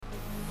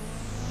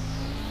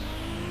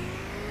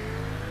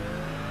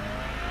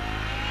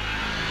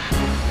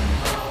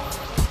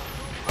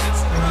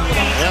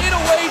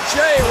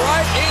Jay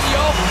right in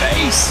your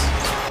face.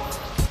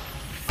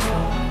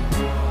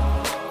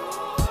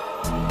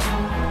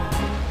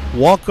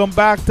 Welcome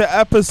back to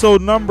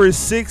episode number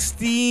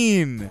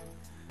 16.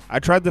 I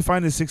tried to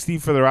find the 16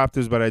 for the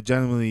Raptors, but it's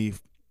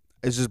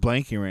just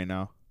blanking right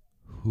now.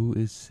 Who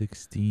is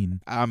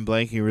 16? I'm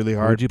blanking really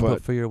hard. Who'd you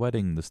put for your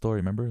wedding? The story,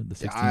 remember? The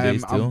 16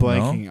 days too? I'm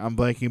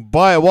blanking.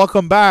 But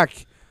welcome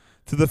back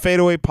to the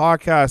Fadeaway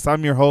Podcast.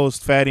 I'm your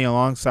host, Fatty.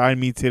 Alongside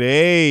me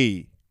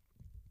today,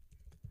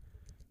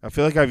 I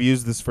feel like I've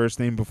used this first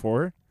name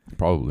before.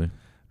 Probably.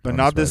 But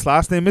not this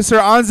last name. Mr.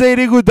 Anze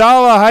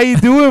Iguodala. How you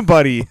doing,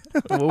 buddy?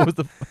 What was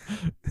the...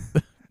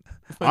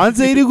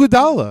 Anze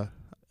Iguodala.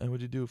 And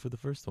what'd you do for the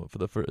first one?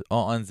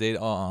 Anze.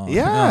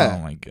 Yeah.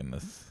 Oh, my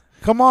goodness.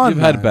 Come on, You've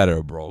man. had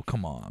better, bro.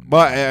 Come on.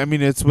 But, I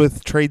mean, it's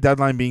with trade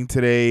deadline being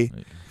today.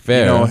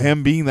 Fair. You know,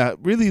 him being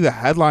really the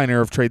headliner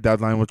of trade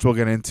deadline, which we'll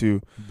get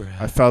into.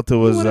 I felt it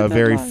was a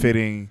very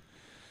fitting.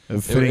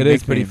 It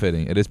is pretty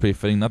fitting. It is pretty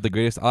fitting. Not the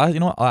greatest.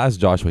 I'll ask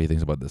Josh what he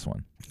thinks about this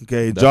one.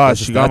 Okay,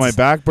 Josh, you got my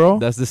back, bro?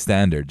 That's the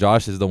standard.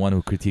 Josh is the one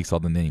who critiques all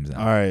the names now.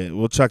 All right,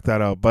 we'll check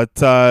that out. But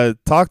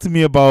talk to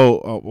me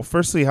about, well,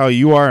 firstly, how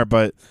you are.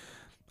 But,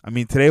 I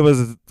mean, today was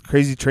a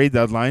crazy trade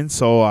deadline.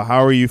 So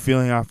how are you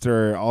feeling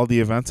after all the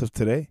events of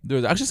today?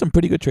 There's actually some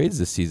pretty good trades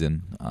this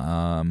season.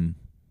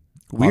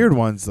 Weird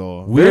ones,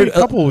 though.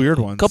 Couple weird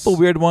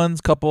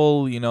ones.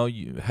 Couple,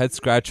 head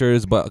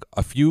scratchers, but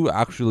a few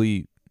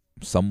actually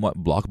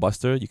somewhat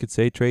blockbuster, you could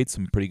say, trades.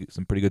 Some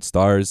pretty good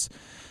stars.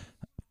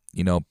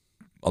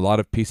 A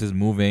lot of pieces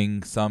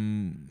moving.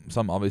 Some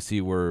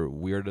obviously were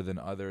weirder than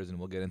others, and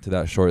we'll get into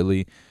that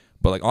shortly.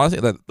 But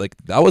honestly,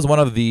 that was one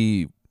of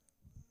the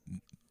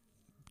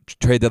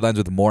trade deadlines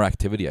with more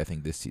activity, I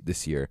think,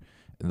 this year.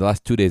 In the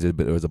last 2 days,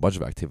 there was a bunch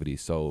of activity.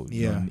 So,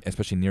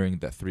 especially nearing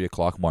that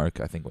 3:00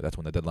 mark, I think that's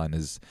when the deadline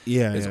is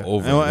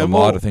over. And a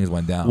lot of things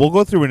went down. We'll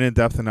go through an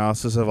in-depth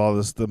analysis of all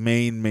this, the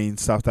main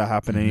stuff that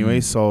happened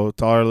anyway. So,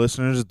 to our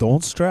listeners,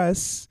 don't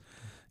stress.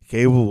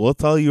 Okay, we'll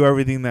tell you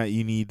everything that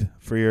you need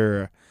for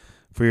your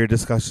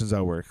discussions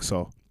at work.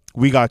 So,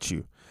 we got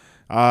you.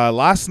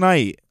 Last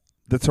night,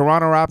 the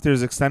Toronto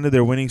Raptors extended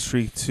their winning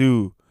streak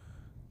to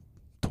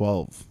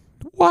 12.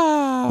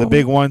 Wow. The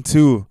big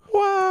 1-2.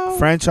 Wow.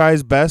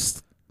 Franchise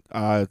best,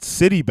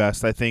 city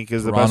best, I think,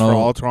 is the best for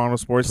all Toronto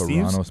sports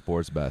teams. Toronto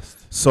sports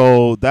best.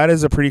 So that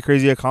is a pretty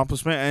crazy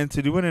accomplishment. And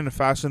to do it in a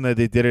fashion that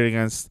they did it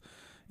against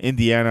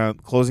Indiana,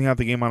 closing out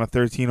the game on a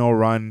 13-0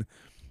 run,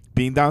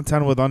 being down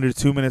 10 with under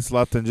 2 minutes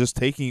left and just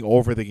taking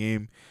over the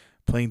game,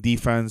 playing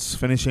defense,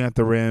 finishing at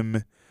the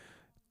rim.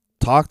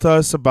 Talk to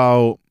us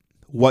about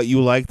what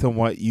you liked and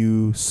what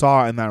you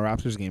saw in that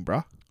Raptors game,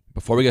 bro.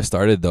 Before we get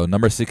started, though,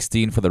 number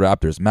 16 for the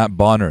Raptors, Matt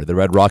Bonner, the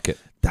Red Rocket.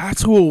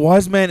 That's who it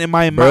was, man. In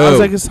my mind, I was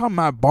like, it's not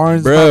Matt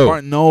Barnes.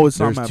 Bro, no, it's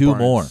not Matt Barnes. There's two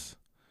more.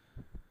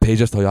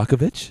 Peja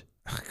Stojakovic.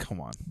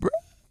 Come on. Bro.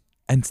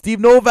 And Steve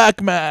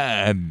Novak,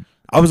 man.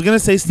 I was going to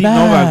say Steve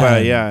Novak,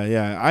 but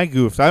yeah. I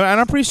goofed. And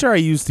I'm pretty sure I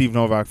used Steve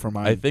Novak for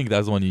mine. I think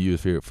that's the one you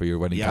used for your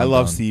wedding. Yeah, I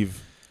love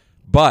Steve.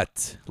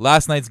 But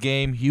last night's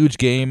game, huge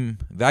game.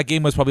 That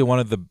game was probably one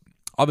of the,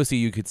 obviously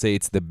you could say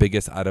it's the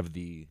biggest out of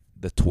the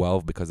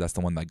 12 because that's the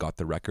one that got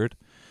the record.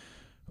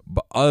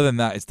 But other than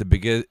that, it's the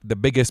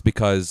biggest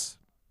because,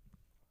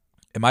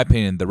 in my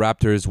opinion, the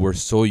Raptors were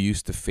so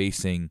used to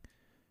facing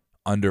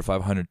under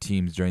 500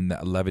 teams during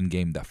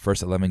that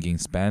first 11 game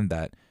span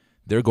that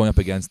they're going up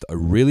against a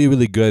really,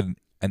 really good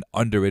and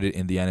underrated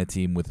Indiana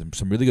team with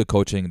some really good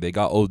coaching. They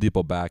got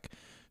Oladipo back.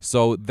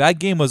 So that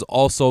game was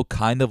also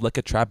kind of like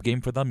a trap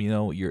game for them.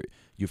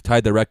 You've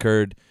tied the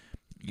record.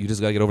 You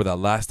just got to get over that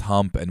last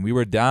hump. And we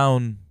were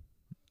down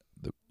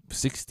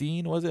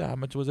 16, was it? How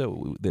much was it?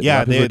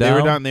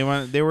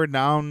 They were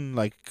down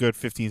like good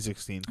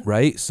 15-16.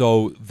 Right?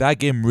 So that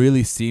game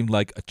really seemed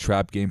like a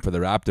trap game for the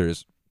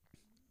Raptors.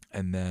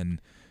 And then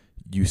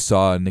you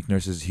saw Nick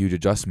Nurse's huge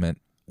adjustment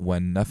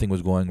when nothing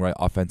was going right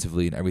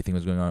offensively and everything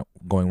was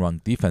going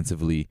wrong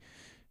defensively.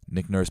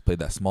 Nick Nurse played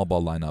that small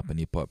ball lineup and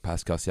he put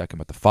Pascal Siakam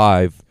at the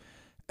 5.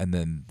 And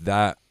then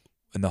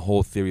the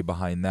whole theory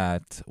behind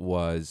that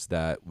was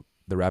that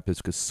the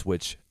Raptors could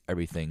switch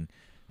everything.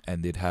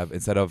 And they'd have,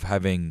 instead of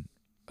having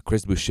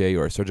Chris Boucher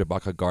or Serge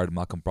Ibaka guard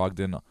Malcolm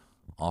Brogdon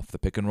off the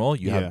pick and roll,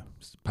 you have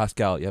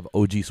Pascal, you have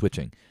OG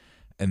switching.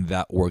 And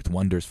that worked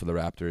wonders for the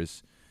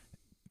Raptors.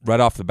 Right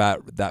off the bat,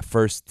 that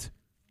first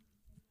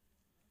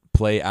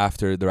play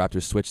after the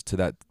Raptors switched to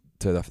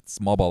the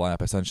small ball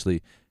lineup,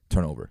 essentially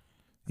turnover.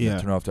 Yeah.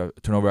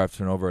 Turnover after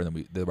turnover, and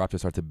then the Raptors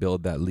start to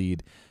build that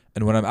lead.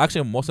 And what I'm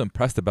actually most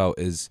impressed about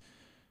is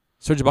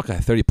Serge Ibaka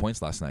had 30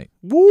 points last night.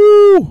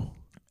 Woo!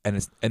 And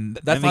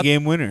that's the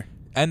game winner.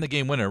 And the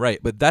game winner, right.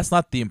 But that's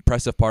not the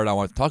impressive part I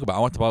want to talk about. I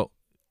want to talk about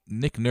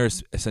Nick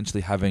Nurse essentially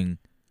having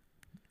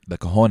the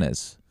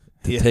cojones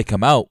to take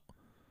him out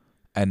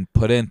and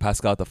put in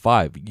Pascal at the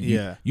 5.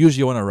 Usually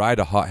you want to ride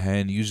a hot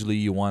hand. Usually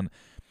you want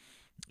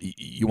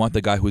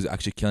the guy who's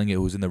actually killing it,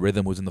 who's in the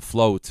rhythm, who's in the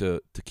flow to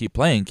keep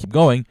playing, keep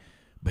going.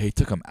 But he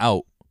took him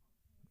out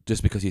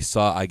just because he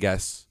saw, I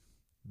guess,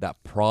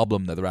 that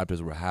problem that the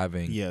Raptors were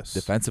having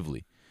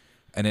defensively.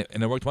 and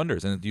it worked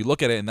wonders. And you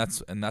look at it,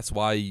 and that's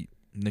why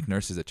Nick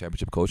Nurse is a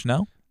championship coach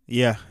now.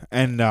 Yeah,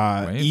 and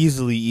Right?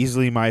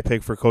 easily my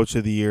pick for coach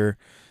of the year.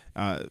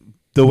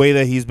 The way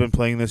that he's been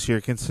playing this year,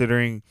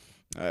 considering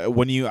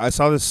I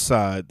saw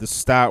this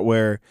stat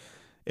where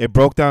it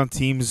broke down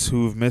teams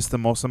who've missed the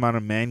most amount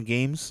of man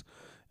games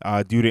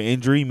due to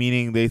injury,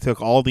 meaning they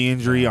took all the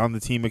injury on the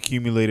team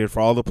accumulated for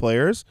all the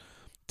players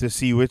to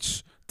see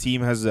which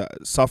team has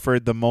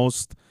suffered the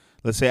most,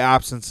 let's say,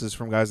 absences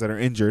from guys that are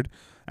injured.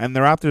 And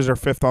the Raptors are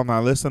 5th on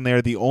that list, and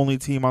they're the only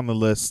team on the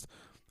list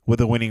with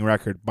a winning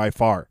record by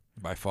far.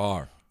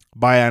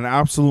 By an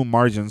absolute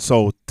margin.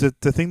 So to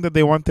think that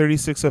they won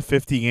 36 of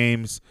 50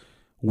 games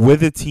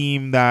with a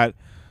team that,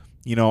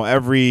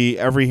 every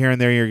here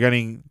and there you're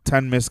getting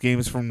 10 missed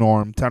games from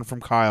Norm, 10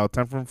 from Kyle,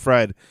 10 from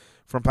Fred,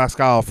 from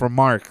Pascal, from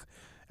Mark.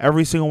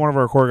 Every single one of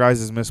our core guys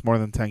has missed more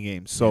than 10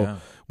 games. So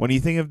when you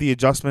think of the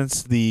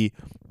adjustments, the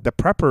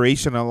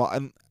preparation,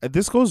 and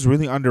this goes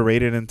really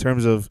underrated in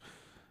terms of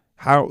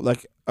how,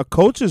 like, a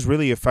coach is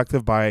really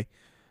effective by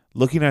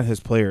looking at his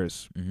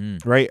players,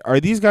 right? Are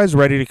these guys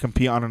ready to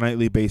compete on a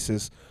nightly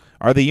basis?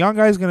 Are the young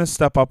guys going to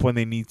step up when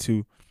they need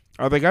to?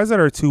 Are the guys that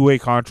are two-way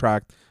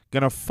contract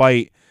going to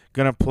fight,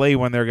 going to play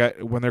when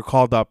they're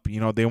called up?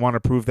 They want to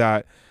prove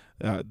that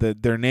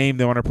their name,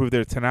 they want to prove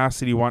their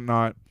tenacity,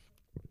 whatnot.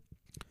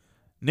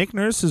 Nick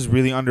Nurse is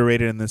really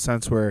underrated in the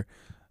sense where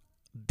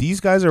these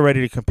guys are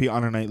ready to compete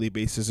on a nightly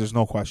basis. There's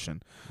no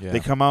question. Yeah. They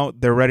come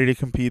out, they're ready to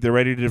compete, they're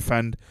ready to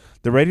defend,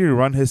 they're ready to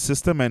run his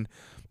system. And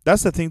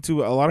that's the thing,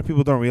 too. A lot of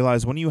people don't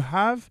realize when you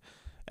have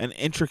an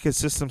intricate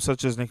system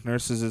such as Nick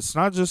Nurse's, it's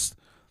not just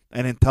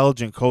an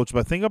intelligent coach,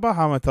 but think about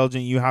how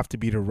intelligent you have to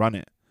be to run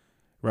it,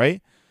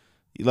 right?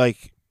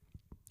 Like,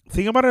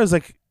 think about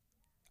it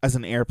as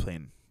an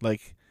airplane.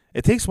 Like,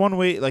 it takes one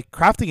way. Like,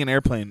 crafting an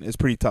airplane is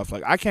pretty tough.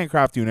 Like, I can't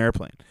craft you an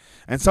airplane.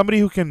 And somebody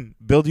who can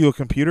build you a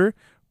computer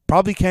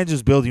probably can't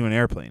just build you an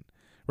airplane,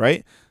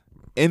 right?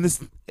 In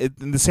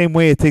the same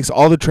way, it takes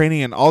all the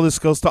training and all the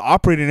skills to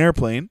operate an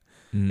airplane.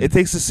 It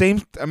takes the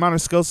same amount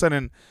of skill set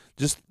and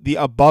just the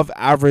above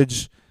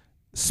average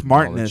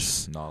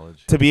smartness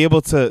knowledge to be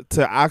able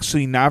to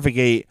actually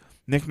navigate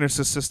Nick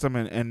Nurse's system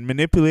and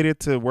manipulate it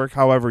to work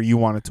however you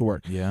want it to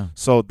work. Yeah.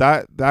 So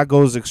that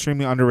goes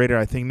extremely underrated.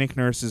 I think Nick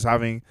Nurse is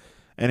having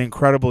an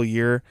incredible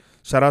year.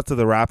 Shout out to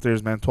the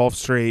Raptors, man. 12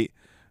 straight.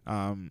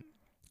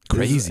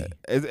 Crazy.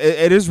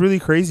 It is really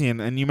crazy.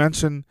 And you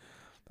mentioned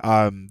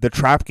the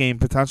trap game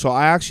potential.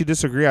 I actually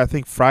disagree. I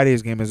think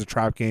Friday's game is a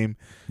trap game.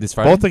 This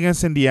Friday? Both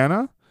against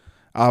Indiana.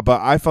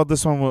 But I felt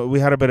this one, we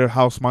had a bit of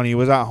house money. It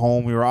was at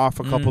home. We were off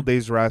a couple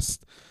days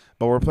rest.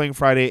 But we're playing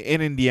Friday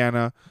in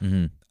Indiana.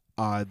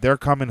 They're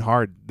coming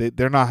hard.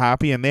 They're not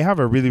happy, and they have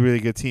a really, really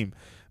good team.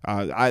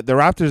 The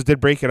Raptors did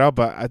break it up,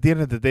 but at the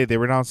end of the day, they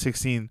were down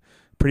 16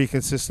 pretty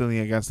consistently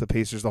against the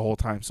Pacers the whole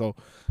time. So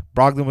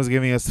Brogdon was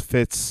giving us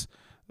fits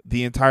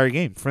the entire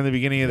game, from the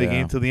beginning of the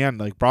game to the end.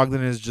 Like,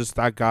 Brogdon is just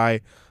that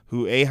guy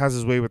who, A, has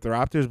his way with the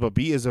Raptors, but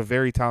B, is a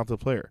very talented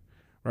player,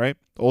 right?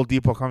 Old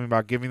Depot coming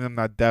back, giving them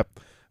that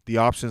depth, the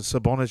options.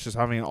 Sabonis just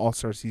having an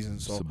all-star season.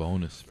 So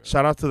Sabonis,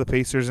 shout out to the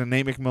Pacers, and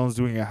Nate McMillan's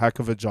doing a heck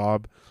of a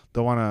job.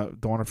 Don't want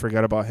to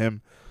forget about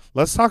him.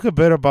 Let's talk a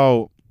bit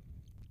about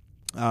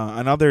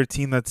another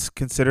team that's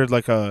considered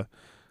like a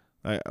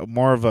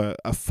more of a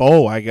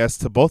foe, I guess,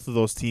 to both of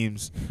those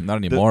teams. Not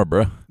anymore,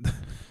 bro.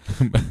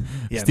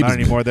 Yeah, not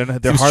anymore. They're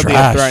hardly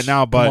trash. a threat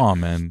now. But come on,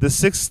 man. The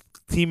sixth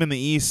team in the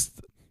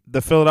East,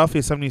 the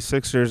Philadelphia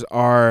 76ers,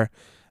 are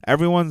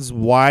everyone's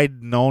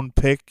wide-known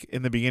pick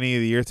in the beginning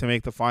of the year to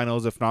make the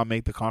finals, if not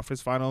make the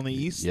conference final in the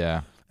East.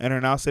 Yeah. And are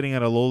now sitting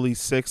at a lowly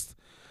 6th.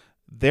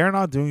 They're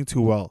not doing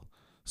too well.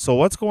 So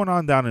what's going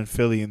on down in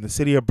Philly, in the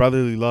city of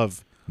brotherly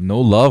love?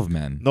 No love,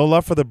 man. No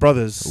love for the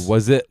brothers.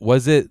 Was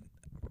it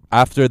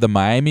after the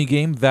Miami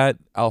game that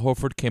Al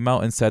Horford came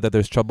out and said that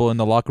there's trouble in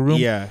the locker room?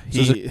 Yeah.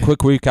 So just a quick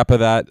recap of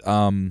that.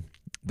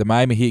 The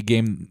Miami Heat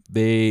game,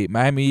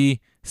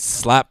 Miami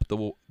slapped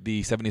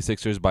the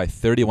 76ers by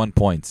 31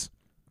 points.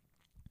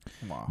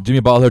 Wow. Jimmy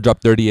Butler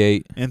dropped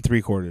 38. In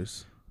 3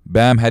 quarters.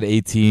 Bam had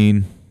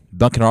 18.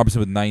 Duncan Robinson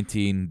with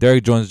 19.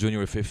 Derrick Jones Jr.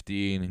 with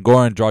 15.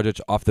 Goran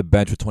Dragic off the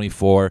bench with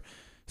 24.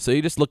 So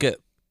you just look at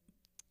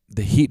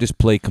the Heat just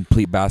play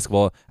complete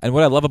basketball. And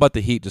what I love about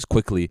the Heat, just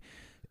quickly,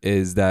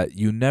 is that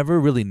you never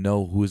really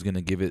know who's going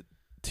to give it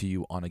to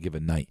you on a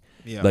given night.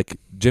 Yeah. Like,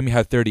 Jimmy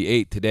had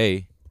 38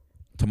 today.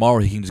 Tomorrow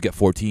he can just get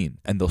 14,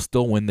 and they'll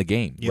still win the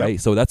game,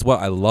 right? So that's what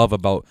I love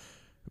about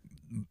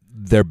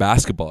their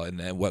basketball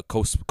and what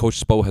Coach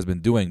Spo has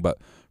been doing. But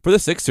for the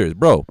Sixers,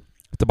 bro,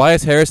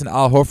 Tobias Harris and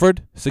Al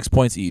Horford, 6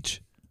 points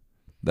each.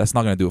 That's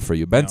not going to do it for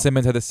you. Ben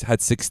Simmons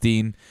had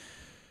 16.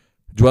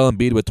 Joel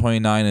Embiid with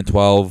 29 and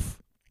 12.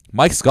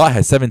 Mike Scott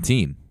has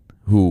 17,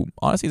 who,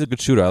 honestly, is a good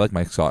shooter. I like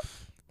Mike Scott.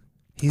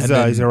 He's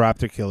a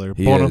Raptor killer,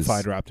 bona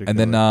fide Raptor killer. And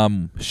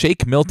then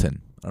Shake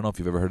Milton. I don't know if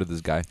you've ever heard of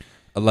this guy.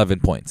 11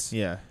 points.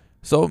 Yeah.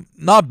 So,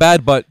 not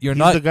bad, but He's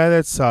the guy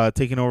that's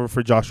taking over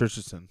for Josh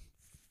Richardson.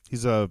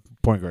 He's a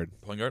point guard.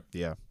 Point guard?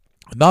 Yeah.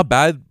 Not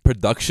bad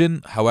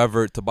production.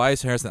 However,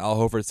 Tobias Harris and Al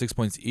Horford, 6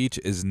 points each,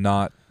 is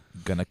not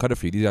going to cut it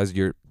for you. These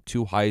guys,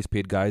 two highest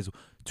paid guys,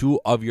 two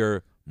of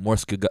your more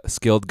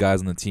skilled guys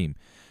on the team.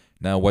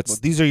 Now, Well,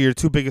 these are your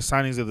two biggest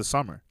signings of the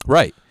summer,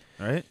 right?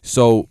 right?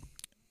 So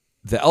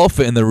the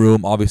elephant in the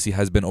room obviously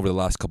has been over the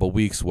last couple of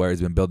weeks where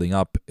it's been building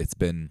up. It's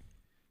been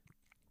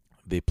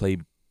they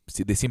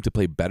seem to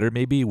play better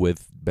maybe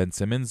with Ben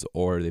Simmons,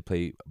 or they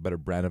play a better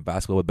brand of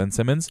basketball with Ben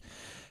Simmons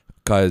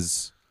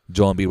because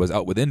Joel Embiid was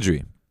out with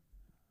injury.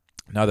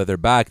 Now that they're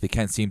back, they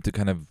can't seem to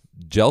kind of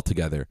gel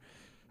together.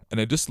 And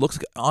it just looks,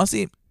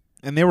 honestly,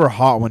 And they were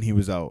hot when he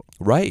was out.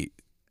 right.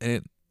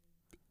 And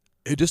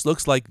it just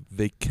looks like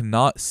they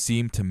cannot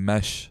seem to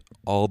mesh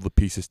all the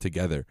pieces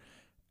together.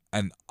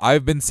 And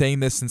I've been saying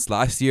this since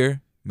last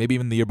year, maybe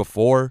even the year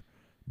before.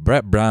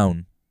 Brett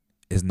Brown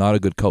is not a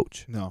good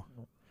coach. No,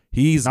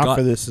 He's not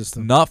for this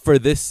system. Not for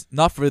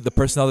the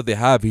personnel that they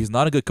have. He's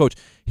not a good coach.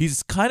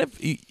 He's kind of.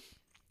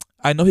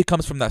 I know he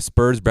comes from that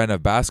Spurs brand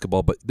of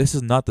basketball, but this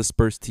is not the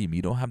Spurs team.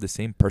 You don't have the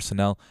same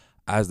personnel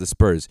as the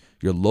Spurs.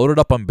 You're loaded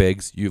up on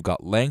bigs. You've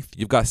got length.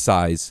 You've got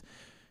size.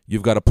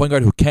 You've got a point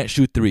guard who can't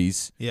shoot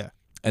threes, Yeah,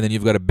 and then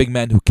you've got a big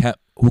man who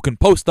can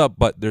post up,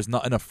 but there's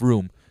not enough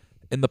room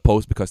in the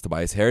post because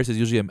Tobias Harris is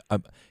usually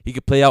he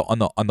could play out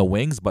on the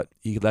wings, but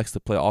he likes to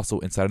play also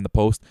inside in the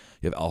post.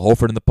 You have Al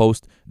Horford in the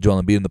post,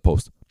 Joel Embiid in the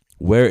post.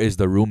 Where is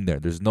the room there?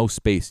 There's no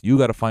space. You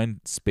got to find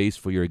space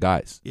for your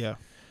guys. yeah,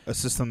 a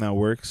system that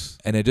works.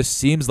 And it just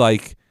seems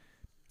like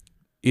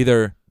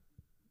either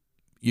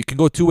you can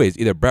go two ways.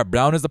 Either Brett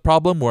Brown is the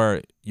problem,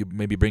 where you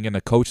maybe bring in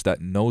a coach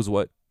that knows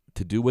what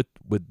to do with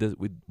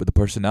the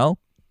personnel,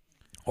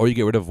 or you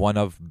get rid of one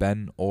of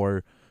Ben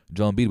or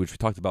Joel Embiid, which we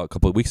talked about a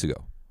couple of weeks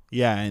ago.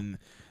 Yeah, and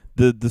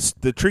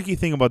the tricky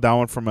thing about that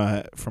one from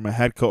a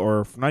head coach,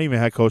 or not even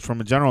a head coach,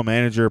 from a general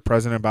manager,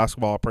 president of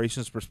basketball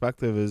operations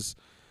perspective, is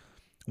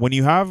when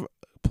you have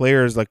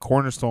players like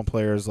cornerstone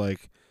players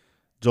like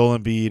Joel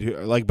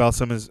Embiid, like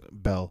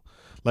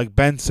like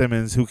Ben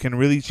Simmons, who can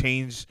really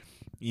change,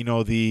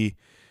 the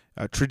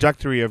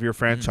trajectory of your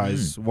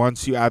franchise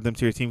once you add them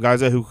to your team.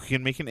 Guys who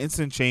can make an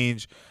instant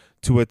change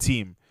to a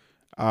team.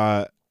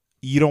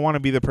 You don't want to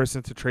be the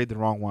person to trade the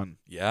wrong one.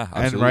 Yeah,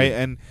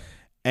 absolutely.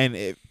 And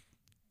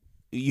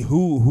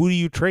who do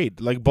you trade?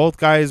 Like, both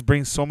guys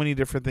bring so many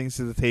different things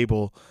to the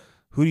table.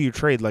 Who do you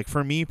trade? Like,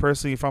 for me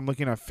personally, if I'm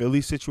looking at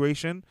Philly's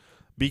situation,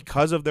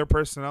 because of their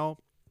personnel,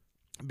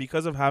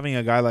 because of having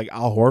a guy like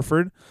Al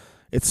Horford,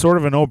 it's sort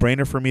of a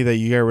no-brainer for me that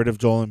you get rid of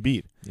Joel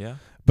Embiid. Yeah.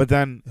 But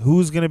then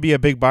who's going to be a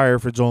big buyer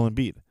for Joel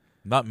Embiid?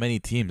 Not many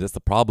teams. That's the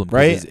problem.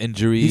 Right? His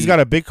injury. He's got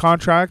a big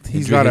contract.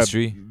 He's got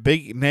history. a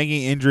big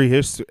nagging injury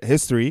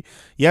history.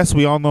 Yes,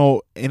 we all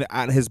know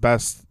at his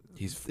best,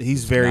 he's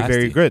very, nasty.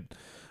 very good.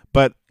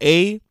 But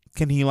A,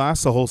 can he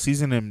last the whole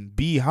season? And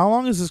B, how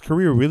long is his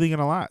career really going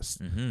to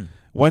last? Mm-hmm.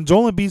 When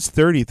Joel Embiid's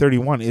 30,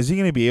 31, is he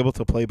going to be able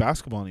to play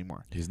basketball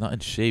anymore? He's not in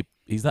shape.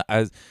 He's not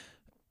as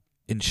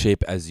in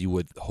shape as you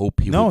would hope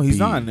he would be. No, he's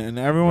not. And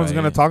everyone's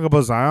going to talk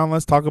about Zion.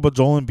 Let's talk about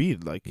Joel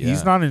Embiid. Like,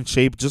 he's not in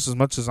shape just as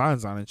much as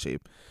Zion's not in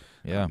shape.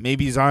 Yeah.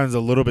 Maybe Zion's a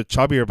little bit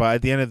chubbier, but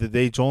at the end of the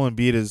day, Joel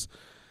Embiid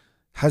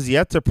has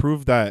yet to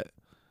prove that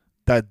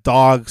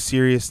dog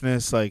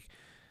seriousness. Like,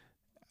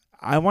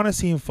 I want to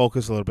see him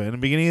focus a little bit. In the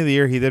beginning of the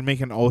year, he did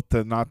make an oath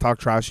to not talk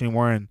trash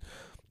anymore, and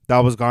that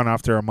was gone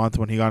after a month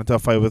when he got into a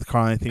fight with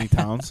Karl Anthony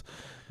Towns.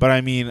 But,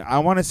 I mean, I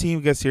want to see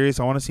him get serious.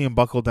 I want to see him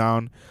buckle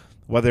down.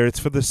 Whether it's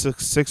for the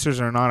Sixers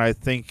or not, I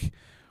think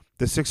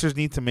the Sixers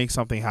need to make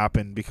something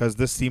happen because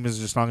this team is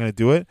just not going to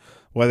do it,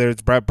 whether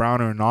it's Brett Brown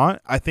or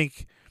not. I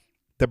think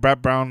the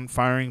Brett Brown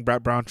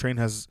train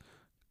has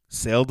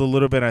sailed a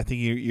little bit. I think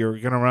you're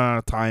going to run out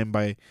of time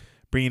by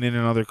bringing in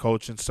another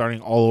coach and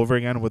starting all over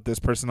again with this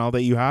personnel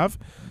that you have.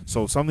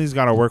 So something's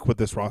got to work with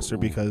this roster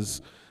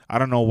because I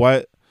don't know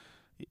what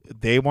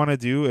they want to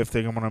do, if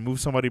they're going to move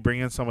somebody, bring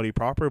in somebody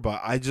proper,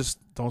 but I just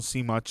don't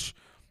see much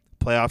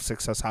playoff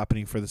success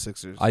happening for the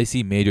Sixers. I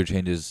see major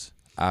changes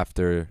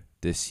after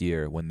this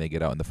year when they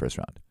get out in the first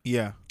round.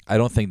 Yeah. I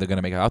don't think they're going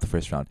to make it out the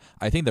first round.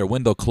 I think their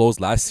window closed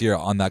last year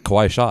on that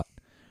Kawhi shot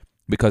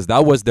because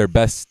that was their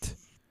best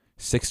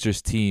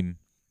Sixers team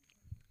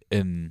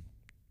in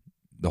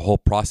the whole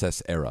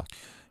process era.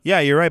 Yeah,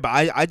 you're right, but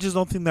I just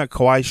don't think that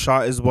Kawhi's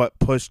shot is what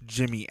pushed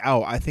Jimmy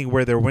out. I think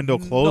where their window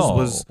closed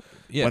was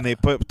when they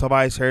put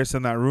Tobias Harris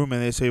in that room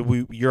and they say,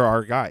 you're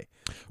our guy.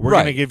 We're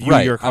going to give you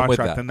your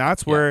contract. And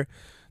that's where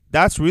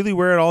that's really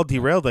where it all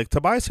derailed. Like,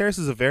 Tobias Harris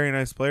is a very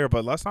nice player,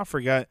 but let's not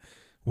forget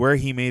where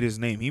he made his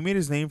name. He made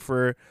his name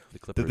for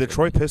the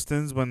Detroit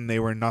Pistons when they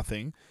were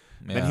nothing.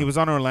 Yeah. Then he was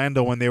on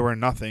Orlando when they were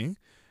nothing.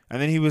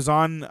 And then he was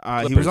on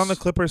the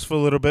Clippers for a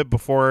little bit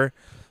before.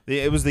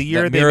 It was the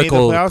year they made the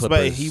playoffs, Clippers.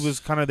 But he was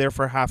kind of there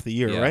for half the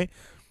year, right?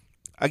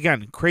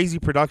 Again, crazy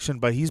production,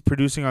 but he's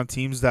producing on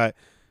teams that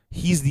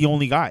he's the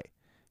only guy.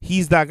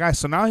 He's that guy.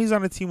 So now he's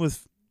on a team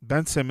with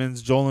Ben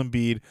Simmons, Joel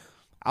Embiid,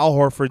 Al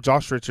Horford,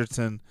 Josh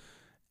Richardson,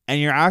 and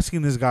you're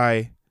asking this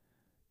guy,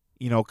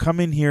 come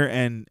in here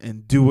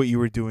and do what you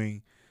were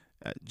doing.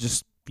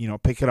 Just,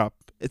 pick it up.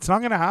 It's not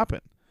going to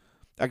happen.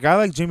 A guy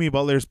like Jimmy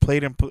Butler's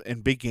played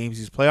in big games.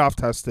 He's playoff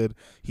tested.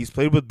 He's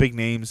played with big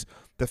names.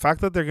 the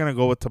fact that they're going to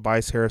go with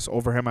Tobias Harris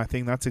over him, I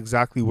think that's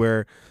exactly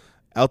where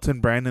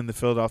Elton Brand and the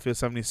Philadelphia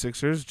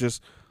 76ers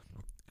just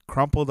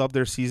crumpled up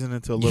their season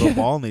into a little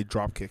ball and they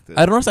drop kicked it.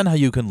 I don't understand how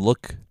you can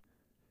look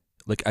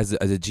like as a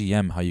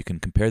GM, how you can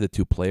compare the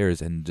two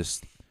players and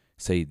just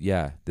say,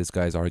 yeah, this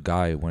guy's our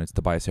guy when it's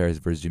Tobias Harris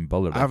versus Jimmy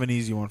Butler. I have an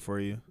easy one for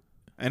you.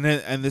 And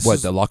this what,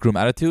 is the locker room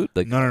attitude?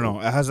 Like No.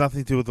 It has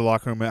nothing to do with the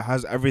locker room. It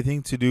has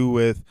everything to do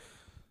with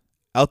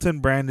Elton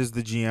Brand is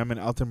the GM and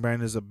Elton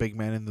Brand is a big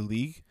man in the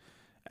league.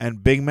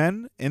 And big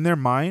men, in their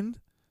mind,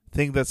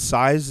 think that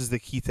size is the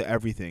key to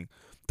everything.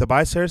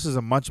 Tobias Harris is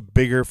a much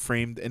bigger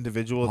framed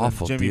individual than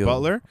Jimmy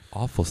Butler.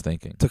 Awful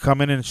stinking. To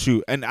come in and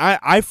shoot. And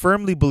I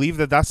firmly believe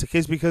that that's the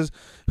case because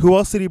who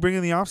else did he bring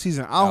in the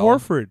offseason? Al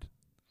Horford.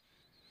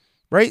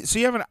 Right? So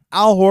you have an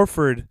Al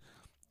Horford,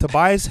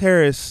 Tobias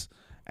Harris,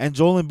 and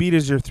Joel Embiid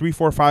is your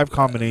 3-4-5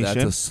 combination.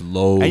 That's a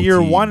slow and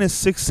your team. one is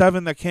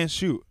 6'7" that can't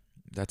shoot.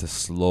 That's a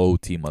slow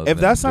team. If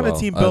that's not a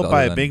team built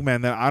by a big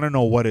man, then I don't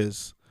know what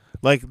is.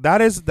 Like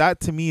that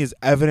to me is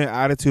evident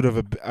attitude of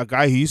a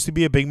guy who used to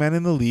be a big man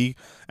in the league.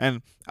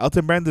 And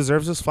Elton Brand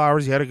deserves his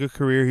flowers. He had a good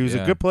career. He was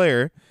a good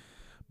player.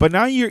 But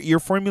now you're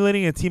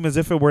formulating a team as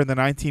if it were in the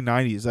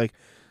 1990s. Like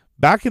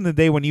back in the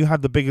day when you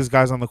had the biggest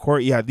guys on the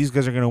court, yeah, these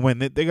guys are going to win.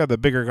 They got the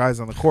bigger guys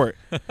on the court.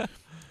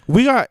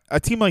 We got a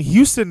team like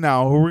Houston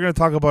now, who we're going to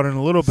talk about in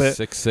a little bit.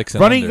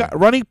 6'6"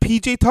 running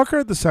PJ Tucker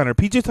at the center.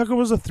 PJ Tucker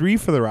was a 3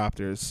 for the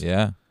Raptors.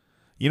 Yeah.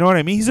 You know what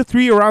I mean? He's a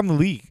 3 around the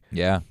league.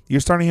 Yeah. You're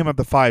starting him at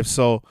the 5.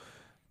 So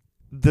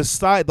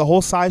the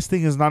whole size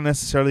thing is not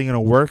necessarily going to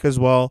work as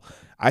well.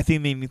 I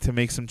think they need to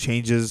make some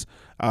changes.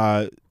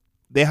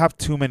 They have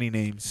too many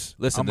names.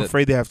 Listen, I'm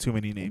afraid they have too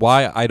many names.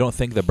 Why I don't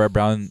think the Brett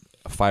Brown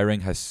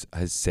firing has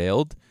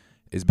sailed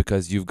is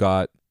because you've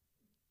got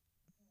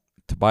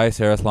Tobias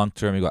Harris long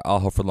term, you got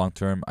Al Horford long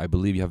term. I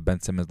believe you have Ben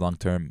Simmons long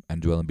term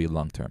and Joel Embiid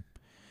long term.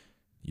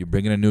 You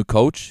bring in a new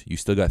coach, you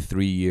still got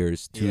 3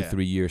 years,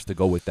 3 years to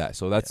go with that.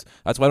 So that's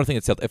why I don't think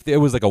it's sailed. If there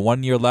was like a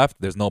 1 year left,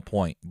 there's no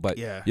point. But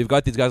you've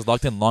got these guys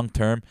locked in long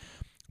term.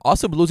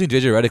 Also, losing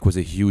JJ Redick was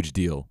a huge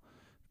deal.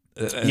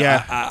 I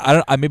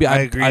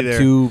agree. I'm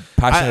too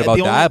passionate about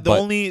that.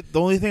 The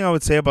only thing I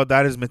would say about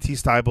that is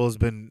Matisse Thybulle has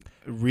been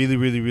really,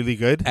 really, really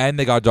good. And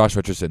they got Josh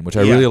Richardson, which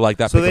I really like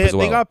that pickup as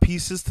well. They got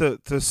pieces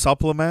to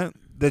supplement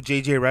the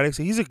JJ Redick.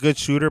 So he's a good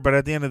shooter, but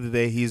at the end of the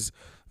day, he's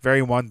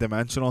very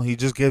one-dimensional. He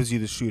just gives you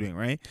the shooting,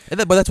 right?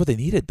 But that's what they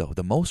needed, though,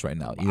 the most right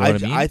now. You know what I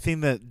mean? I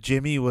think that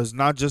Jimmy was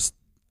not just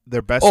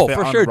their best fit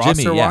for on sure,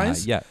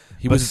 roster-wise. Jimmy,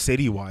 He was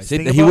city-wise.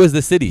 He was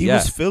the city, He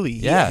was Philly.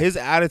 Yeah. His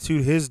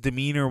attitude, his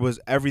demeanor was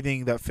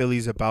everything that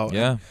Philly's about.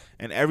 Yeah.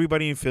 And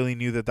everybody in Philly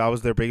knew that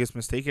was their biggest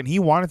mistake, and he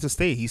wanted to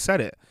stay. He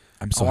said it.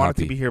 I'm so I wanted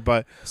happy to be here,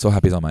 but so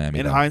happy he's on Miami.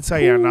 In though.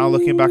 hindsight, now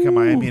looking back at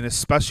Miami and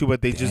especially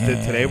what they just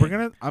did today,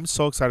 I'm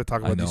so excited to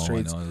talk about these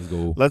trades. Let's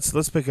go.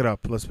 Let's pick it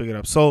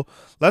up. So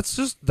let's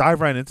just dive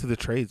right into the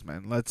trades,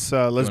 man. Let's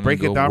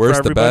break it down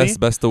worst for everybody. To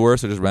best to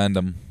worst, or just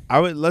random?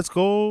 Let's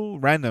go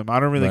random. I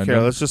don't really care.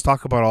 Let's just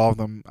talk about all of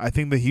them. I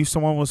think the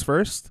Houston one was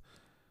first.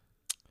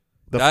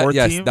 The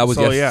 4-team. That was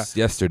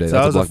yesterday. So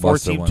that was a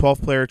 4-team,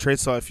 12-player trade.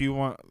 So if you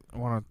want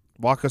to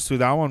walk us through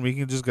that one, we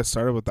can just get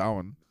started with that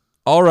one.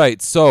 All right,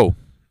 so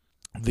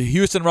the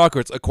Houston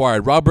Rockets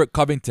acquired Robert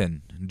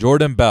Covington,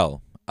 Jordan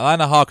Bell.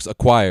 Atlanta Hawks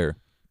acquire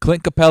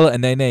Clint Capella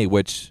and Nene,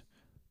 which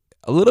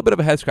a little bit of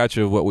a head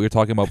scratcher of what we were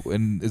talking about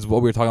is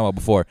what we were talking about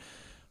before.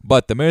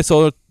 But the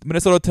Minnesota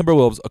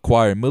Timberwolves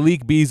acquire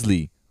Malik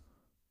Beasley,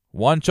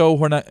 Juancho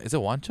Hernan. Is it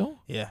Juancho?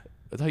 Yeah,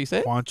 that's how you say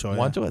it. Juancho.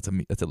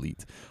 Juancho. That's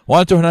elite.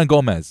 Juancho Hernan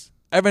Gomez,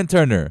 Evan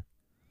Turner,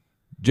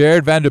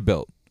 Jared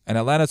Vanderbilt, and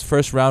Atlanta's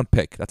first round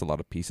pick. That's a lot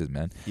of pieces,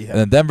 man. Yeah. And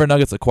then Denver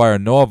Nuggets acquire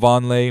Noah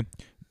Vonleh,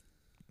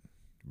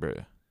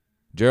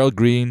 Gerald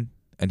Green,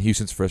 and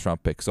Houston's first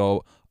round pick.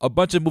 So a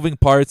bunch of moving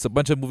parts, a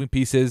bunch of moving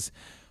pieces.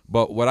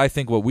 But what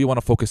we want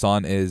to focus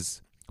on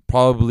is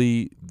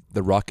probably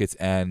the Rockets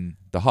and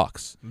the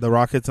Hawks. The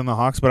Rockets and the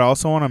Hawks. But I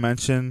also want to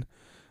mention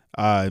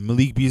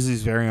Malik Beasley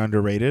is very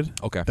underrated.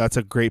 Okay. That's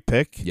a great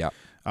pick. Yeah.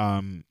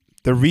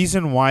 The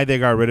reason why they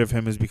got rid of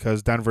him is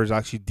because Denver's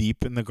actually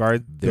deep in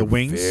the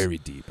wings. Very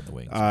deep in the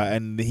wings.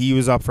 And he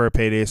was up for a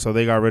payday, so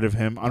they got rid of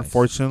him,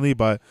 unfortunately.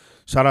 But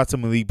shout out to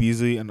Malik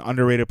Beasley, an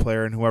underrated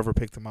player, and whoever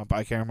picked him up.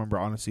 I can't remember,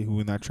 honestly, who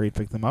in that trade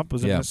picked him up.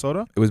 Was it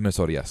Minnesota? It was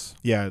Minnesota, yes.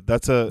 Yeah,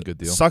 that's a good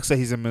deal. Sucks that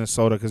he's in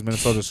Minnesota because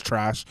Minnesota's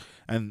trash,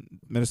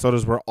 and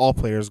Minnesota's where all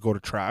players go to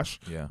trash.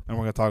 Yeah. And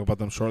we're going to talk about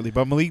them shortly.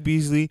 But Malik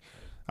Beasley,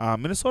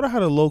 Minnesota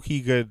had a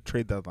low-key good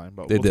trade deadline,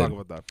 but we'll talk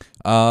about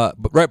that.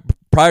 But right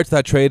prior to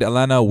that trade,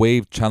 Atlanta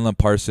waived Chandler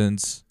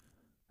Parsons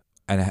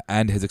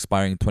and his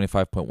expiring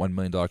 $25.1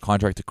 million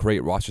contract to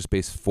create roster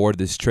space for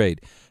this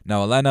trade.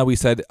 Now, Atlanta, we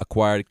said,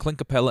 acquired Clint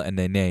Capella and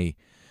Nene,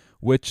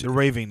 which... They're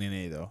waiving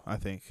Nene, though, I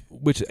think.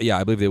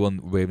 I believe they will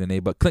waive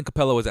Nene, but Clint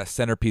Capella was that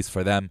centerpiece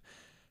for them,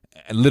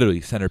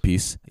 literally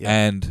centerpiece,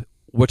 and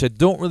which I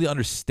don't really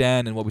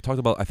understand, and what we talked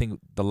about, I think,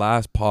 the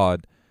last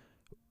pod,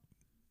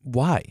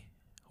 why?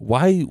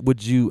 Why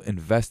would you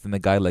invest in a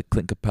guy like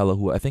Clint Capella,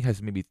 who I think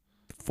has maybe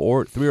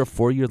 3 or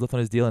 4 years left on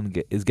his deal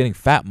and is getting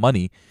fat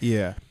money?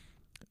 Yeah.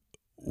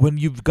 When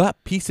you've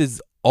got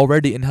pieces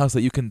already in house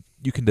that you can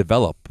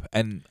develop.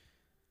 And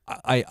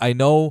I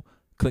know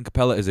Clint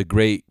Capella is a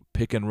great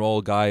pick and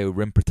roll guy, a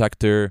rim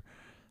protector,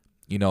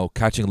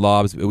 catching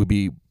lobs. It would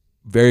be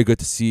very good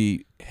to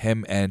see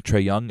him and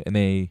Trae Young in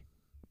a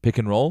pick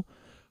and roll.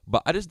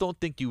 But I just don't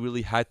think you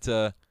really had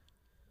to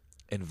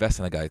invest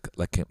in a guy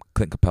like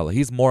Clint Capella.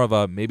 He's more of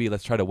a maybe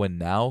let's try to win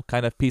now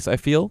kind of piece, I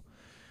feel.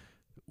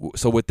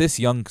 So with this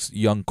young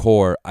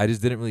core, I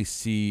just didn't really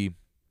see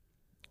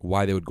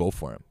why they would go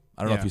for him.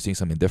 I don't know if you're seeing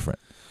something different.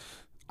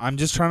 I'm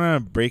just trying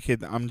to break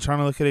it. I'm trying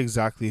to look at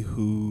exactly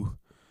who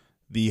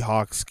the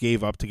Hawks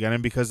gave up to get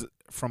him, because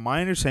from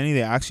my understanding,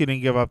 they actually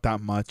didn't give up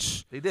that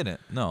much. They didn't,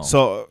 no.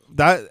 So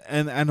that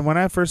and when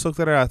I first looked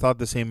at it, I thought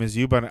the same as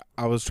you, but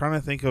I was trying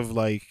to think of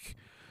like,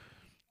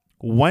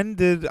 when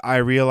did I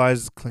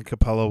realize Clint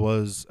Capella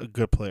was a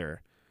good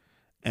player?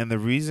 And the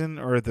reason,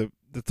 or the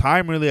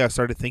time really I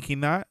started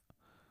thinking that,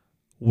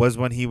 was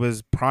when he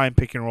was prime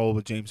pick and roll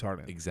with James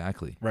Harden.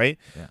 Exactly. Right?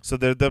 Yeah. So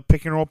the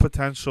pick and roll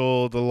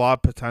potential, the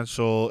lob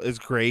potential is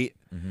great.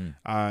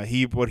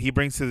 Mm-hmm. What he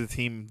brings to the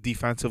team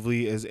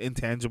defensively is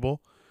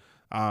intangible.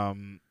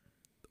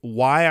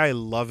 Why I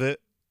love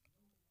it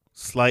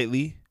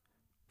slightly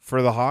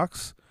for the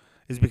Hawks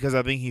is because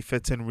I think he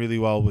fits in really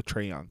well with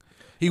Trae Young.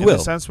 In the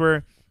sense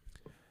where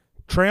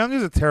Trae Young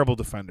is a terrible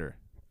defender,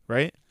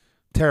 right?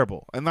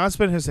 Terrible. And that's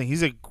been his thing.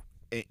 He's a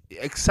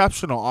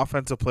exceptional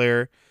offensive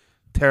player,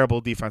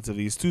 terrible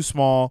defensively. He's too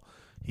small.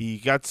 He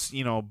gets,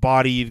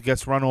 bodied,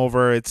 gets run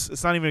over.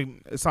 It's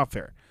not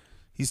fair.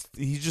 He's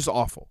just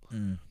awful.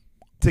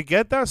 To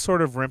get that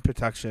sort of rim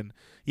protection,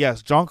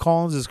 yes, John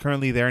Collins is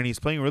currently there and he's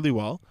playing really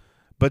well,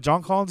 but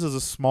John Collins is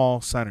a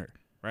small center,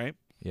 right?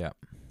 Yeah.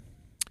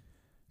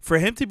 For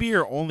him to be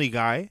your only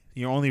guy,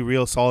 your only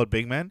real solid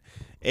big man,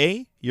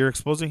 you're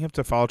exposing him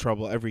to foul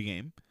trouble every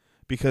game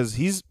because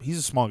he's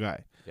a small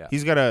guy. Yeah.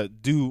 He's got to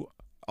do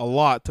a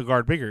lot to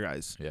guard bigger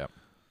guys. Yeah.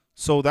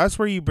 So that's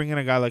where you bring in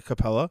a guy like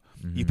Capella.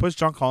 Mm-hmm. You push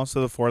John Collins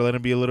to the floor, let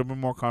him be a little bit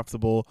more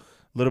comfortable,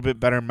 a little bit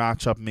better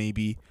matchup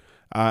maybe.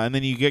 And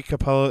then you get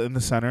Capella in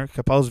the center.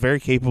 Capella's very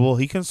capable.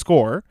 He can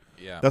score.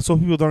 Yeah. That's what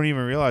people don't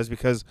even realize,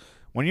 because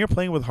when you're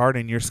playing with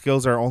Harden, your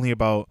skills are only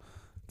about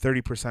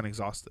 30%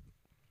 exhausted.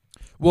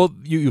 Well,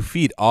 you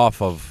feed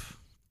off of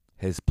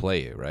his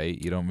play, right?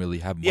 You don't really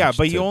have much. Yeah,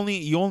 but you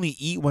only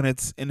eat when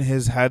it's in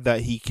his head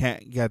that he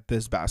can't get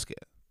this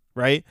basket,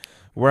 right?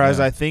 Whereas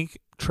I think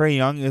Trae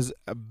Young is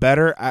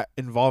better at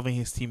involving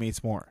his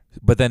teammates more.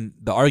 But then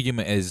the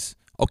argument is,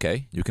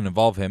 okay, you can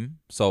involve him.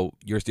 So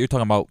you're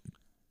talking about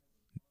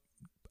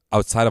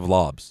outside of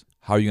lobs.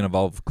 How are you going to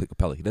involve Clint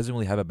Capella? He doesn't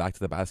really have a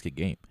back-to-the-basket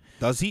game.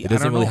 Does he? He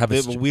doesn't really have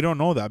a we don't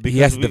know that, because he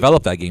has to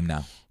develop that game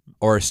now,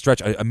 or a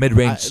stretch, a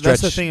mid-range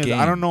stretch. That's the thing game. is,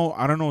 I don't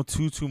know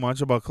too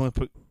much about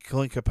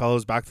Clint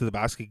Capella's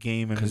back-to-the-basket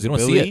game and his we don't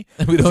ability.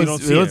 See it. we don't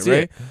see it,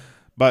 right?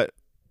 But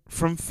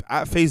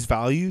at face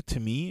value, to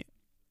me,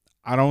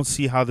 I don't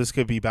see how this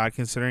could be bad,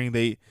 considering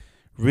they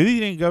really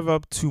didn't give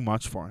up too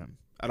much for him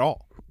at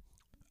all.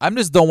 I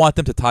just don't want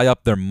them to tie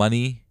up their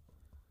money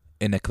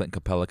in a Clint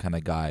Capella kind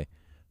of guy.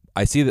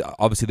 I see that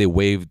obviously they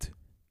waived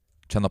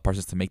Chandler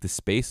Parsons to make this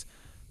space,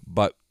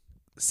 but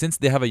since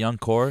they have a young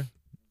core,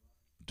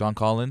 John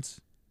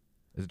Collins,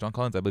 is it John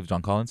Collins? I believe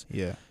John Collins.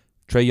 Yeah.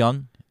 Trae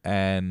Young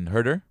and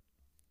Herter,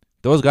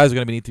 those guys are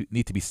going to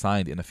need to be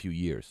signed in a few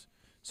years.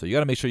 So you got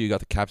to make sure you got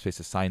the cap space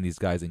to sign these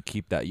guys and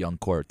keep that young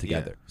core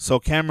together. Yeah. So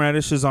Cam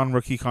Reddish is on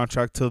rookie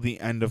contract till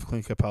the end of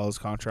Clint Capella's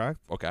contract.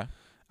 Okay.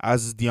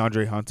 As is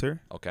DeAndre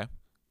Hunter. Okay.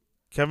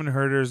 Kevin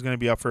Herter is going to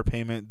be up for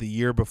payment the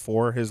year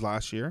before his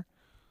last year.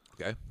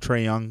 Okay.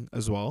 Trae Young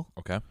as well.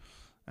 Okay.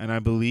 And I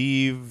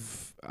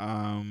believe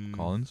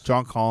Collins?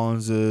 John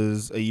Collins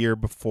is a year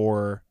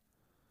before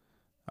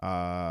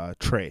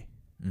Trae.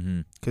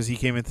 Because he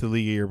came into the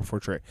league a year before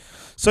Trae.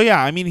 So,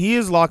 yeah, I mean, he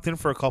is locked in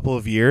for a couple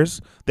of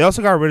years. They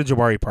also got rid of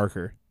Jabari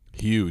Parker.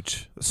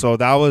 Huge. So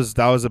that was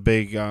a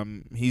big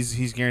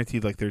he's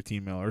guaranteed like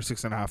 $13 million or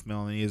 $6.5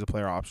 million, and he has a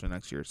player option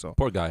next year. So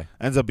poor guy.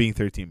 Ends up being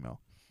 $13 million.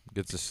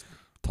 Gets just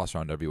tossed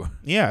around everywhere.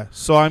 Yeah.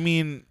 So, I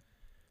mean,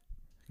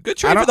 good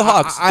trade for the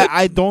Hawks.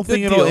 I don't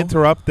think it'll deal.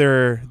 interrupt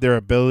their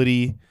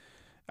ability.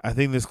 I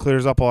think this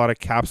clears up a lot of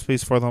cap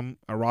space for them,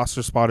 a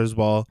roster spot as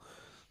well.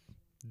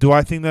 Do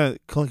I think that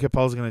Clint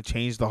Capella is going to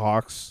change the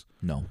Hawks?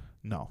 No.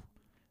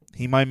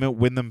 He might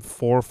win them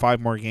 4 or 5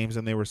 more games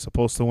than they were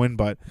supposed to win,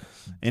 but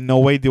in no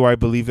way do I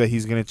believe that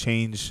he's going to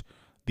change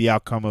the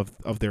outcome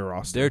of their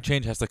roster. Their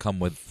change has to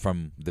come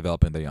from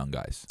developing their young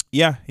guys.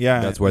 Yeah.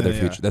 That's where their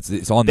future. It's on the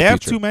future. They have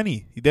future. too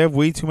many. They have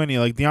way too many.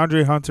 Like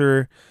DeAndre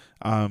Hunter,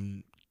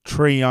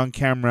 Trae Young,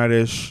 Cam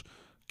Reddish,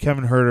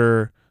 Kevin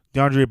Herter,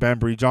 DeAndre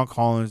Bembry, John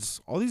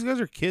Collins. All these guys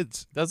are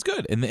kids. That's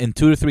good. In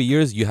 2 to 3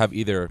 years, you have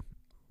either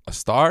a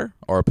star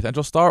or a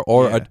potential star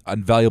or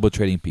an valuable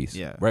trading piece.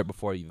 Yeah. Right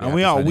before you. And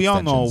we all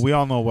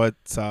know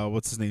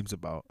what's his name's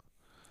about.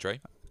 Trae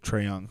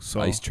Young.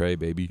 So Ice Trae,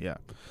 baby. Yeah.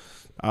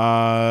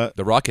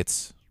 The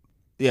Rockets.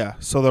 Yeah.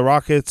 So the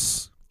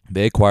Rockets.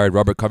 They acquired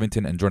Robert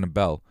Covington and Jordan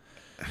Bell.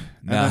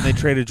 And then they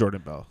traded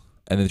Jordan Bell.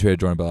 And then they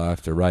traded Jordan Bell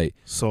after, right?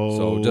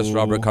 So just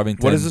Robert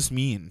Covington. What does this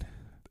mean?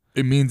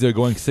 It means they're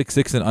going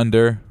 6-6 and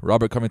under.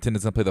 Robert Covington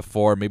is going to play the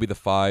 4, maybe the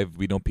 5.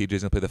 We know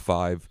PJ's going to play the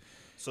 5.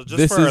 So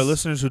just for our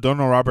listeners who don't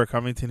know Robert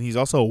Covington, he's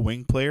also a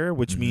wing player,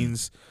 which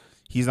means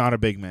he's not a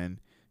big man.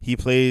 He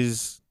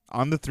plays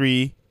on the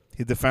 3.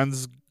 He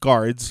defends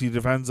guards. He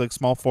defends like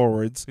small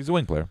forwards. He's a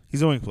wing player.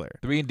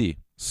 3 and D.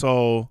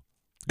 So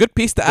good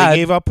piece to they add.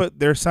 gave up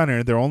their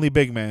center, their only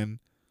big man,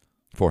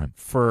 for him.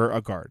 For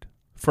a guard.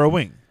 For a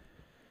wing.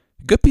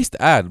 Good piece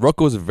to add.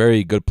 Rocco is a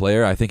very good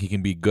player. I think he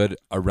can be good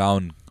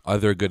around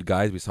other good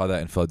guys. We saw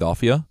that in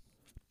Philadelphia.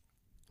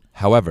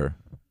 However,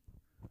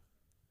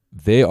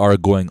 they are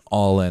going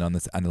all in on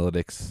this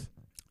analytics.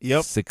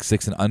 Yep.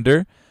 6-6 and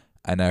under.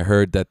 And I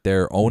heard that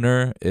their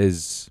owner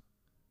is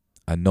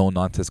a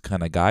no-nonsense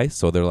kind of guy.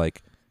 So they're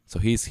like, so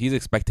he's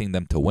expecting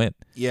them to win.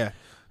 Yeah.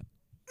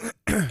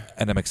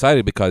 And I'm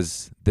excited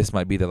because this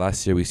might be the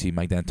last year we see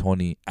Mike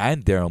D'Antoni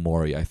and Daryl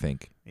Morey, I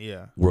think,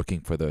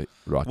 working for the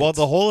Rockets. Well,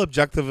 the whole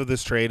objective of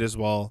this trade as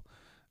well,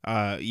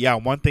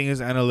 one thing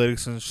is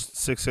analytics and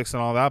 6-6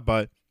 and all that,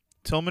 but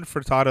Tillman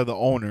Furtado, the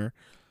owner,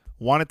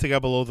 wanted to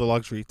get below the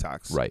luxury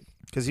tax. Right.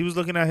 Because he was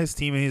looking at his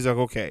team and he's like,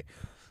 okay,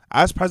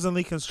 as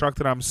presently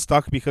constructed, I'm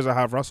stuck because I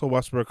have Russell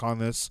Westbrook on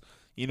this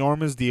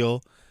enormous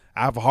deal.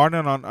 I have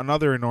Harden on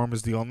another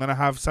enormous deal, and then I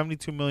have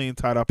 $72 million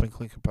tied up in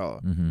Clint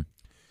Capella. Mm-hmm.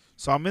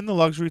 So I'm in the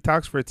luxury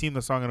tax for a team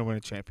that's not going to win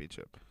a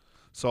championship.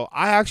 So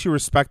I actually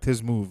respect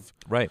his move.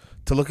 Right.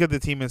 To look at the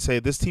team and say,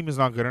 this team is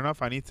not good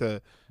enough. I need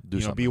to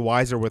be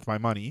wiser with my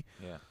money.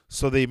 Yeah.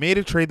 So they made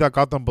a trade that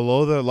got them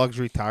below the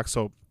luxury tax.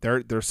 So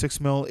they're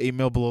 $6 million, $8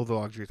 million below the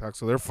luxury tax.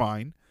 So they're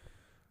fine.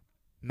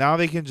 Now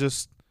they can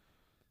just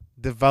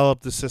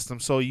develop the system.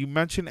 So you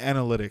mentioned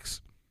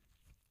analytics.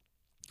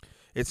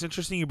 It's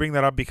interesting you bring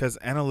that up because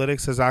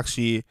analytics is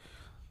actually,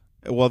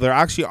 well, they're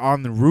actually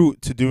on the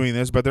route to doing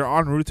this, but they're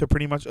en route to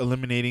pretty much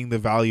eliminating the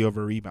value of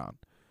a rebound.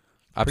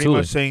 Absolutely.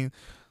 Pretty much saying,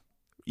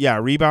 yeah,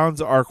 rebounds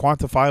are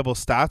quantifiable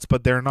stats,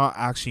 but they're not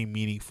actually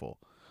meaningful.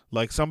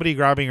 Like somebody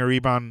grabbing a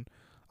rebound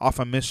off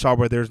a missed shot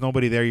where there's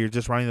nobody there, you're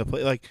just running the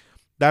play. Like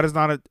that is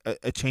not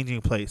a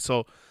changing play.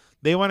 So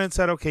they went and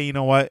said, okay, you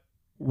know what?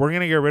 We're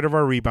gonna get rid of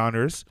our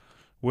rebounders.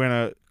 We're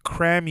gonna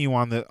cram you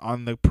on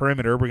the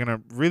perimeter. We're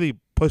gonna really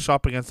push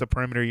up against the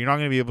perimeter. You're not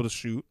gonna be able to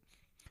shoot.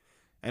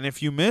 And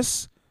if you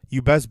miss,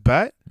 you best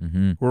bet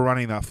we're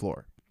running that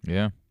floor.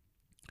 Yeah.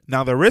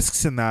 Now the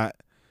risks in that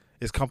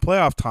is come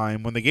playoff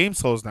time when the game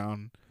slows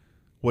down.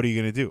 What are you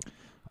gonna do?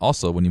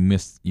 Also, when you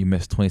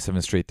miss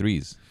 27 straight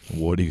threes,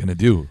 what are you gonna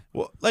do?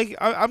 Well, like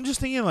I'm just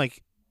thinking,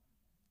 like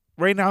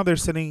right now they're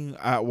sitting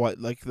at what,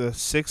 like the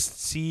 6th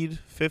seed,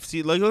 5th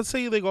seed. Like let's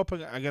say they go up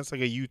against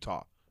like a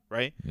Utah,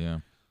 right? Yeah.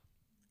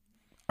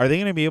 Are they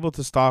gonna be able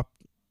to stop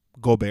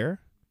Gobert?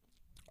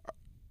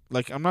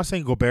 Like I'm not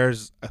saying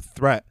Gobert's a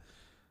threat,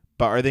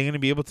 but are they gonna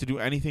be able to do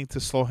anything to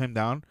slow him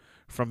down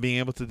from being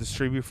able to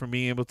distribute, from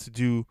being able to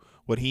do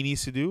what he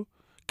needs to do?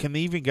 Can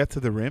they even get to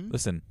the rim?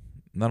 Listen,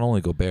 not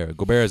only Gobert.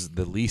 Gobert is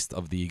the least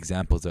of the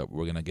examples that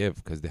we're going to give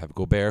because they have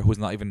Gobert, who's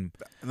not even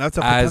and that's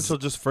a potential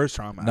just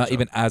first-round matchup. Not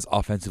even as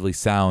offensively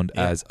sound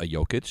as a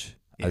Jokic,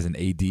 as an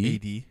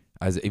AD.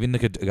 As even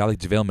like a guy like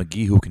JaVale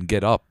McGee who can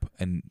get up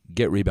and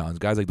get rebounds.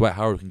 Guys like Dwight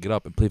Howard can get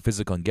up and play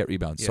physical and get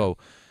rebounds. Yeah. So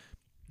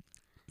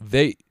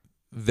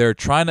they're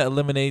trying to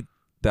eliminate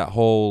that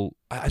whole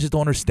 – I just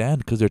don't understand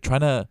because they're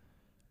trying to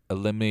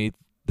eliminate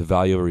the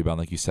value of a rebound,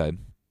 like you said.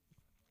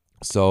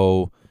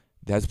 So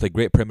they have to play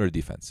great perimeter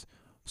defense.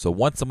 So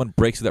once someone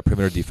breaks through that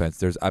perimeter defense,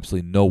 there's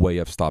absolutely no way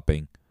of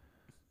stopping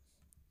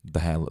the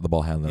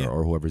ball handler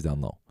or whoever's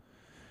down low.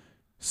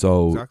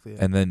 So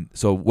and then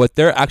so what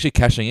they're actually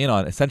cashing in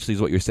on essentially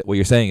is what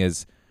you're saying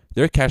is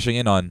they're cashing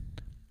in on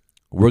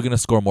we're gonna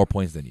score more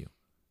points than you,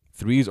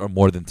 threes or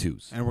more than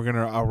twos, and we're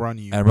gonna outrun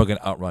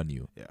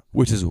you,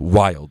 which is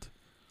wild,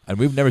 and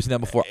we've never seen that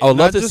before. I would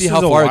love to see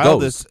how far it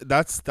goes.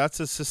 That's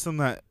a system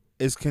that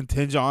is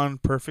contingent on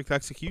perfect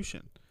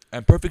execution.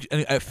 And perfect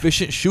and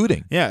efficient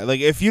shooting. Yeah, like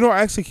if you don't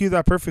execute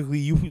that perfectly,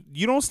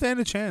 you don't stand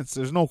a chance.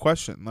 There's no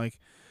question. Like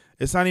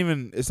it's not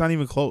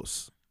even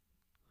close.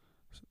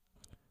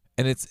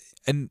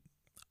 And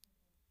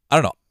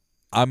I don't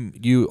know.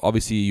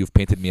 You've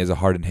painted me as a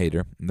Harden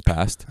hater in the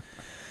past.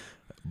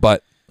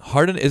 But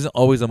Harden isn't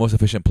always the most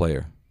efficient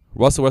player.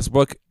 Russell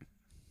Westbrook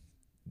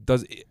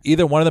does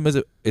either one of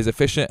them is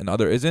efficient and the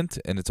other isn't,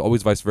 and it's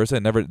always vice versa.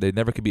 They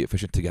never can be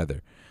efficient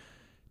together.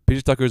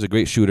 PJ Tucker is a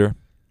great shooter.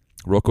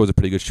 Rocco is a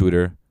pretty good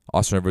shooter.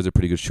 Austin Rivers is a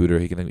pretty good shooter.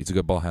 He's a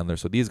good ball handler.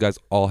 So these guys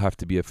all have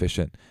to be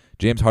efficient.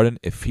 James Harden,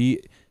 if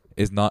he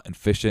is not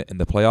efficient in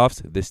the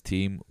playoffs, this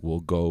team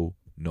will go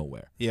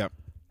nowhere. Yeah.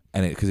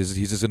 And because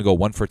he's just going to go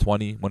 1 for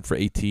 20, 1 for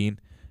 18,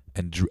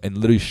 and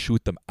literally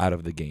shoot them out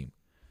of the game.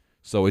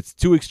 So it's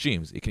two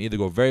extremes. It can either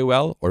go very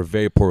well or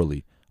very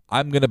poorly.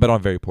 I'm going to bet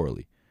on very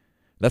poorly.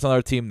 That's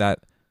another team that,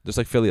 just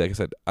like Philly, like I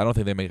said, I don't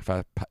think they make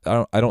it.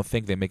 I don't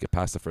think they make it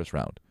past the first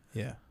round.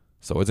 Yeah.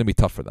 So it's going to be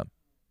tough for them.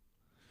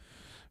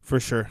 For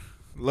sure.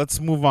 Let's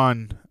move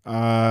on.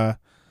 I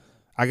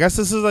guess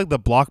this is like the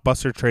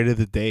blockbuster trade of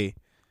the day.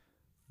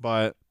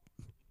 But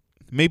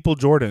Maple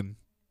Jordan.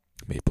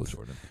 Maple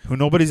Jordan. Who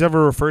nobody's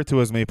ever referred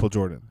to as Maple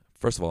Jordan.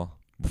 First of all,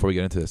 before we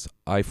get into this,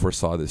 I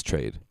foresaw this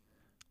trade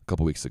a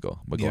couple weeks ago.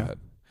 But go ahead.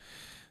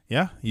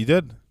 Yeah, you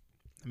did.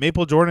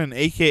 Maple Jordan,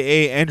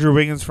 a.k.a. Andrew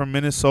Wiggins from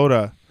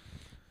Minnesota,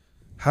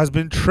 has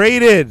been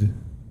traded.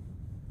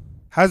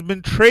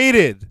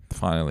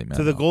 Finally, man.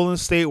 To the Golden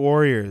State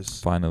Warriors.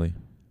 Finally.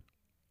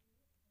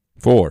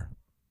 4.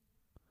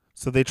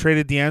 So they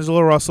traded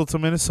D'Angelo Russell to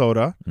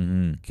Minnesota.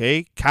 Mm-hmm.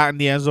 Okay, Kat and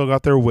D'Angelo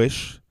got their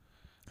wish.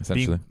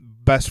 Essentially. Being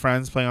best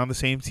friends playing on the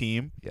same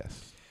team.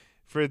 Yes.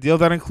 For a deal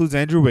that includes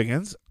Andrew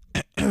Wiggins,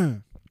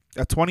 a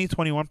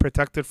 2021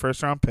 protected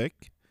first-round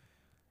pick,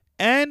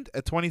 and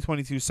a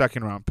 2022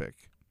 second-round pick.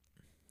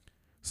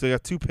 So they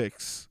got 2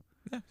 picks.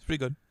 Yeah, it's pretty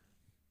good.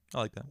 I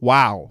like that.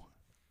 Wow.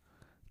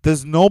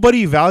 Does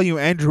nobody value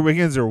Andrew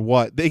Wiggins or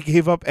what? They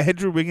gave up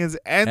Andrew Wiggins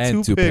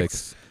and two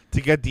picks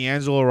to get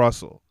D'Angelo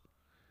Russell.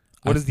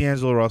 What has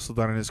D'Angelo Russell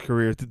done in his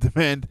career to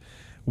demand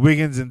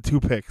Wiggins and 2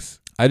 picks?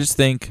 I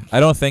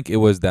don't think it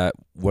was that.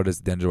 What has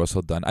D'Angelo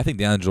Russell done? I think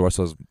D'Angelo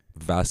Russell is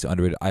vastly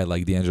underrated. I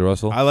like D'Angelo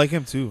Russell. I like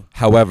him too.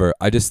 However,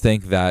 I just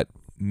think that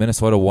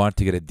Minnesota wanted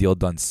to get a deal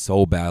done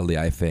so badly,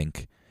 I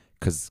think,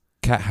 because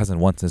Cat hasn't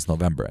won since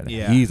November, and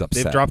he's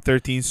upset. They've dropped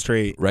 13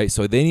 straight. Right,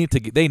 so they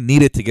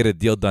needed to get a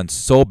deal done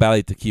so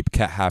badly to keep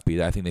Cat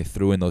happy. I think they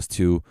threw in those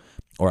 2,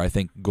 or I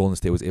think Golden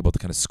State was able to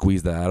kind of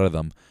squeeze that out of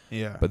them.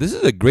 Yeah. But this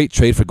is a great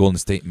trade for Golden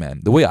State,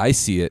 man. The way I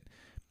see it,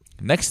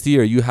 next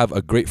year you have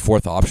a great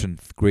 4th option,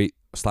 great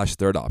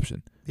 /3rd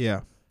option.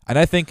 Yeah. And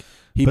I think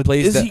he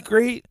plays. Is he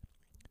great?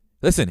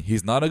 Listen,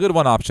 he's not a good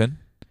 1 option.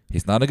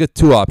 He's not a good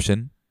 2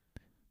 option.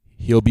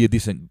 He'll be a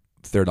decent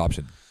 3rd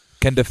option.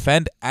 Can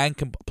defend and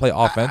can play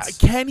offense.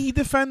 Can he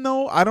defend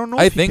though? I don't know.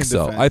 I think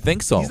so. I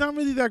think so. He's not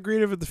really that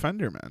great of a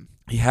defender, man.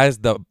 He has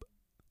the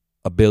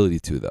ability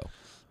to, though.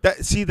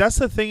 That's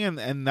the thing,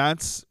 and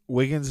that's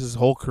Wiggins'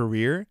 whole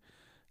career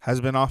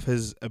has been off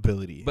his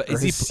ability. But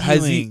has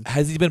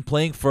he been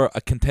playing for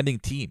a contending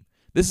team?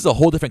 This is a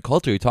whole different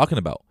culture you're talking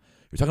about.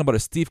 You're talking about a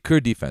Steve Kerr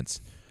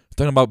defense. You're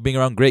talking about being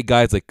around great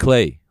guys like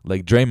Clay,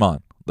 like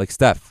Draymond, like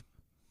Steph.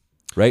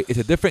 Right? It's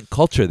a different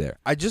culture there.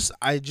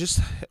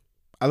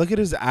 I look at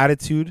his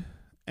attitude,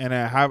 and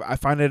I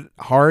find it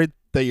hard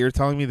that you're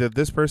telling me that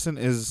this person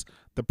is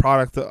the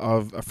product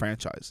of a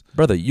franchise.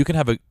 Brother, you can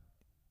have a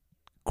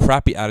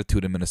crappy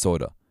attitude in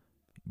Minnesota.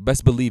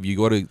 Best believe you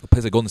go to a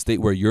place like Golden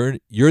State where you're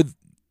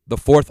the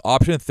 4th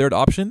option, 3rd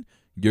option,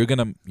 you're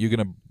gonna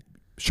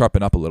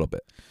sharpen up a little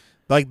bit.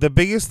 Like the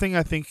biggest thing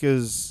I think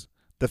is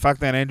the fact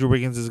that Andrew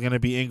Wiggins is gonna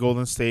be in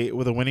Golden State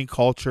with a winning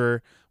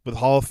culture, with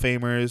Hall of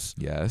Famers.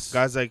 Yes.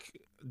 Guys like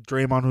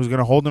Draymond who's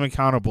gonna hold him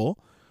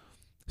accountable.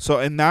 So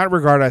in that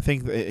regard, I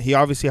think that he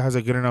obviously has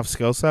a good enough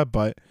skill set,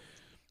 but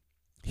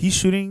he's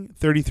shooting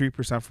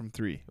 33% from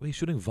 3. Well, he's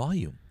shooting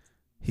volume.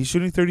 He's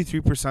shooting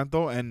 33%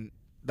 though, and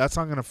that's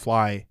not gonna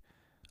fly.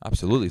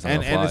 Absolutely, it's not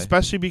gonna fly. And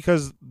especially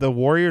because the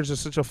Warriors are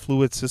such a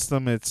fluid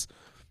system. It's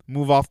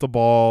move off the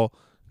ball,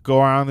 go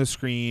around the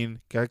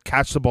screen,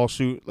 catch the ball,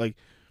 shoot. Like,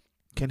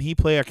 can he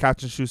play a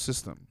catch and shoot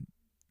system?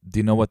 Do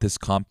you know what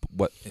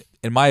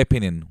in my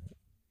opinion,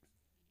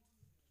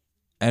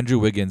 Andrew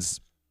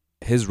Wiggins,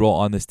 his role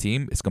on this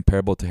team is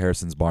comparable to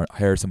Harrison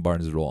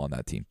Barnes' role on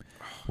that team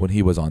when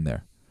he was on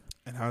there.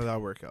 And how did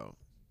that work out?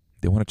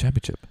 They won a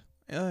championship.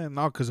 Yeah,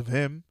 not because of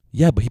him.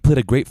 Yeah, but he played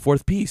a great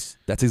 4th piece.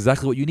 That's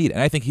exactly what you need.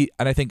 And I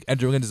think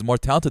Andrew Wiggins is more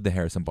talented than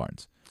Harrison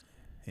Barnes.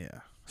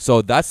 Yeah.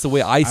 So that's the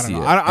way I see it.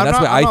 And that's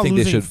why I think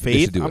they should do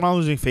it. I'm not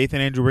losing faith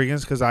in Andrew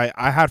Wiggins because I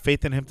had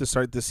faith in him to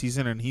start this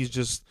season, and he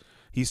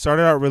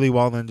started out really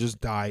well and then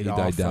just died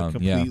down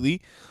completely. Yeah.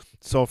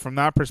 So from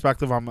that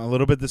perspective, I'm a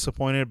little bit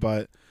disappointed,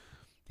 but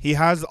he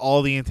has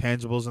all the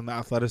intangibles and the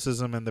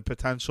athleticism and the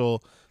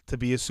potential to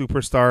be a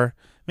superstar.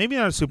 Maybe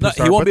not a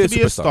superstar, but to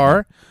be a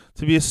star.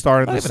 To be a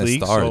star in this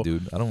league. A star,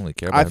 dude. I don't really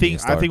care about being a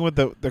star. I think with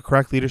the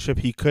correct leadership,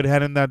 he could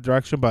head in that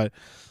direction, but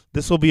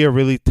this will be a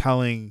really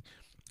telling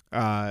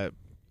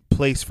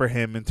place for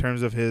him in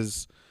terms of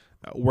his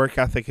work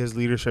ethic, his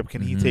leadership.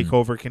 Can he take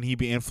over? Can he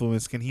be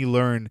influenced? Can he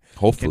learn?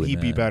 Hopefully, can he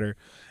be better?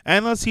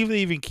 And let's see if they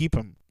even keep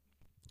him.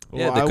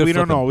 Yeah, we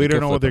don't know. We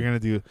don't know what they're going to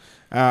do.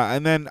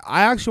 And then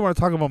I actually want to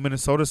talk about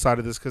Minnesota's side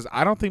of this because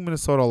I don't think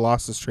Minnesota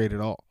lost this trade at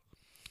all.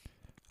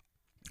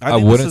 I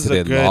wouldn't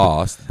say they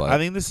lost, but I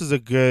think this is a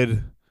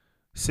good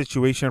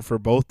situation for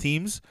both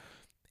teams.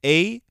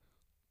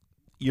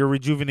 You're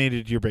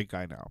rejuvenated your big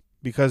guy now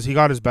because he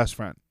got his best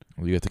friend.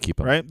 Well, you have to keep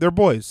him. Right? They're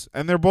boys,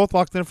 and they're both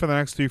locked in for the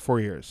next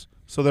 3-4 years.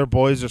 So their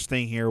boys are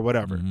staying here,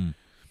 whatever. Mm-hmm.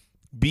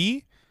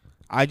 B,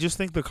 I just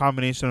think the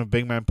combination of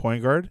big man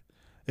point guard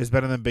is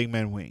better than big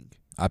man wing.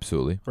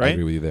 Absolutely. Right? I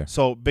agree with you there.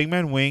 So big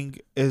man wing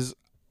is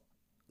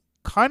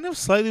kind of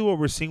slightly what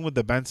we're seeing with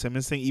the Ben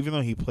Simmons thing. Even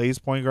though he plays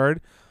point guard,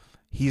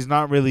 he's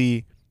not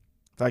really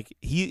like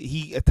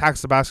he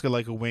attacks the basket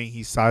like a wing.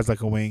 He's sized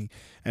like a wing,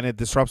 and it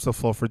disrupts the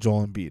flow for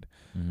Joel Embiid.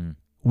 Mm-hmm.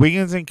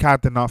 Wiggins and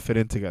Cat did not fit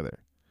in together,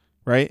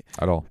 right?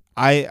 At all.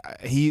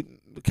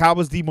 Cat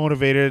was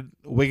demotivated.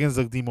 Wiggins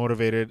looked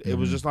demotivated. Mm-hmm. It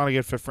was just not a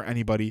good fit for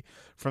anybody.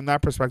 From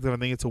that perspective, I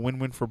think it's a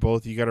win-win for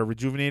both. You got a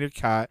rejuvenated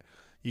Cat.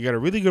 You got a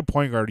really good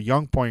point guard,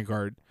 young point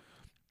guard.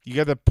 You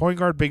got the point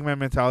guard big man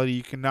mentality.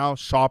 You can now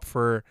shop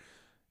for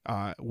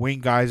wing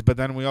guys. But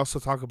then we also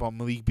talk about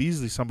Malik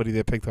Beasley, somebody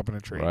they picked up in a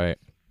trade.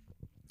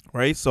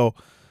 Right? So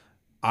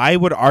I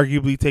would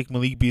arguably take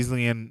Malik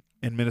Beasley in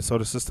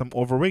Minnesota's system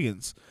over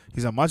Wiggins.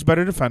 He's a much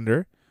better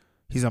defender.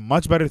 He's a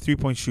much better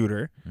three-point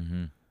shooter.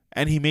 Mm-hmm.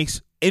 And he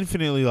makes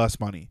infinitely less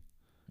money.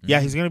 Yeah,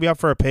 he's going to be up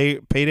for a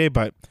payday,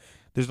 but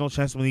there's no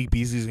chance Malik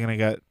Beasley's going to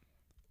get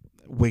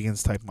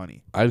Wiggins-type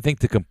money. I think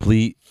to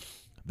complete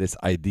this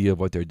idea of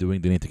what they're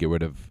doing, they need to get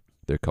rid of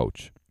their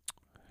coach.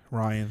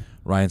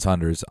 Ryan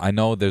Saunders. I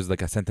know there's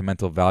like a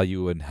sentimental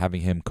value in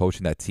having him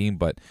coaching that team,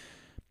 but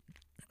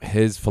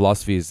his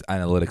philosophy is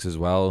analytics as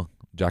well.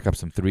 Jack up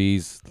some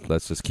threes.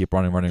 Let's just keep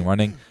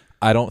running.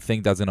 I don't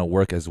think that's going to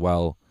work as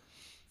well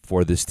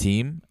for this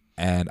team,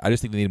 and I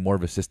just think they need more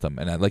of a system.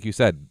 And like you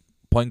said,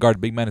 point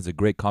guard, big man is a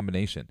great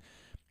combination.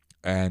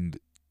 And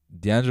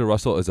D'Angelo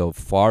Russell is a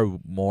far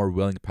more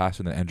willing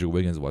passer than Andrew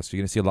Wiggins was. So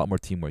you're going to see a lot more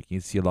teamwork. You're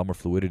going to see a lot more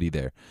fluidity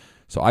there.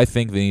 So I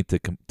think they need to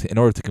in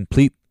order to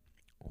complete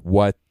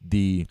what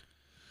the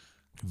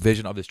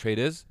vision of this trade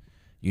is,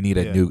 you need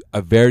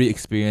a very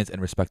experienced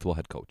and respectable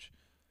head coach.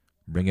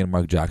 Bring in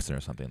Mark Jackson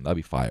or something. That'd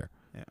be fire.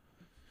 Yeah.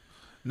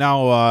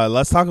 Now,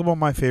 let's talk about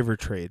my favorite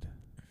trade.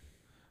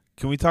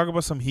 Can we talk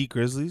about some Heat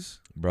Grizzlies?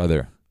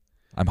 Brother,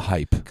 I'm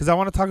hype. Because I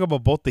want to talk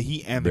about both the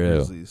Heat and the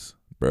Grizzlies.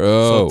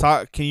 Bro.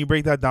 So can you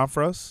break that down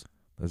for us?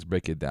 Let's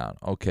break it down.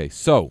 Okay,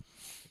 so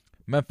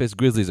Memphis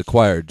Grizzlies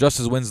acquired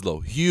Justice Winslow,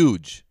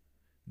 huge.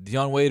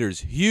 Dion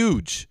Waiters,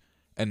 huge.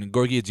 And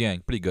Gorgie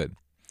Dieng, pretty good.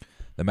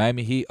 The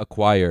Miami Heat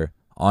acquire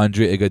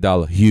Andre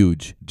Iguodala,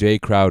 huge. Jay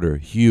Crowder,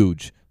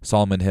 huge.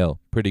 Solomon Hill,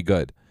 pretty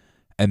good.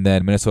 And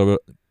then Minnesota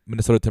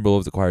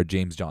Timberwolves acquired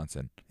James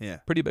Johnson. Yeah.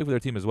 Pretty big for their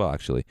team as well,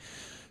 actually.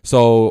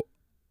 So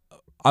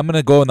I'm going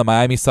to go on the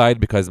Miami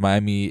side because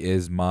Miami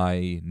is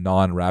my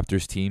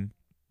non-Raptors team.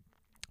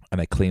 And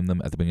I claimed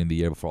them at the beginning of the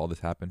year before all this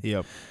happened.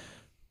 Yep.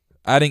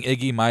 Adding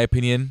Iggy, my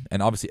opinion,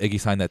 and obviously Iggy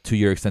signed that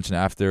 2-year extension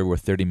after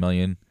worth $30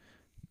 million.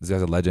 This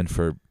guy's a legend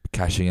for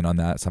cashing in on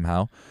that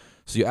somehow.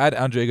 So you add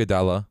Andre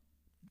Iguodala,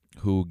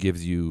 who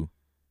gives you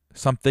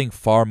something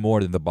far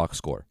more than the box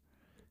score.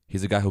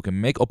 He's a guy who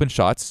can make open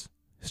shots,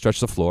 stretch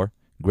the floor,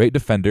 great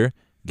defender,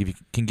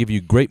 can give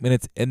you great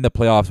minutes in the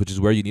playoffs, which is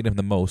where you need him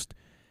the most.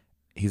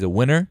 He's a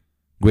winner,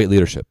 great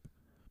leadership.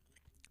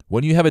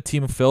 When you have a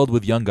team filled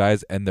with young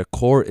guys and their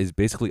core is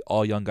basically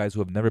all young guys who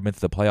have never been to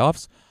the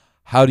playoffs,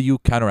 how do you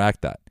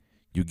counteract that?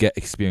 You get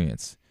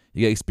experience.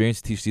 You get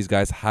experience to teach these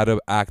guys how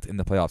to act in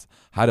the playoffs,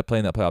 how to play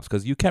in the playoffs,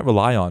 because you can't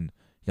rely on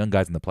young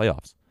guys in the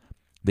playoffs.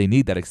 They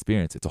need that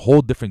experience. It's a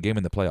whole different game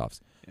in the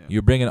playoffs. Yeah.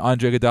 You bring in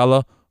Andre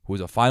Iguodala, who's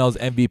a finals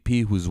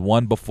MVP, who's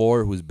won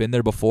before, who's been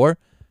there before.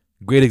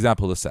 Great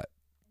example to set.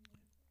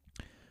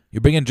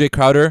 You bring in Jay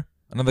Crowder,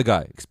 another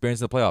guy,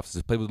 experienced in the playoffs.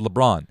 He's played with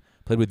LeBron,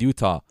 played with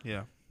Utah.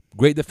 Yeah.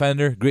 Great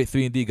defender, great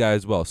 3-and-D guy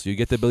as well. So you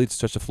get the ability to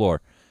stretch the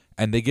floor.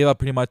 And they give up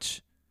pretty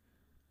much...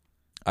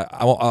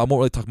 I won't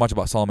really talk much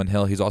about Solomon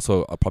Hill. He's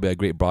also probably a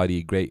great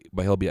body,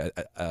 but he'll be a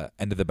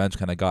end of the bench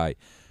kind of guy.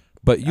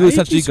 But you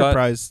essentially got...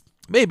 surprised.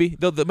 Maybe.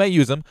 They may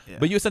use him. Yeah.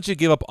 But you essentially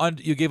gave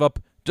up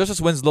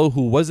Justice Winslow,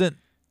 who wasn't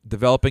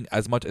developing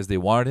as much as they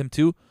wanted him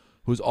to,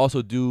 who's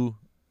also due,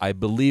 I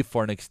believe,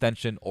 for an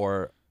extension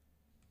or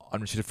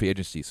unrestricted free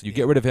agency. So you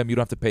get rid of him, you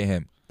don't have to pay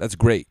him. That's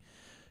great.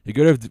 You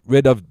get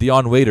rid of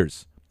Dion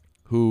Waiters,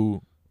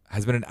 who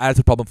has been an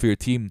attitude problem for your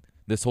team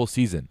this whole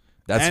season.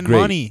 That's and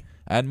great.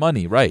 And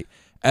money, right.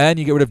 And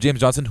you get rid of James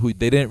Johnson, who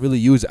they didn't really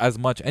use as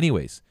much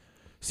anyways.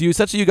 So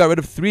you got rid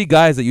of 3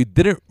 guys that you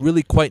didn't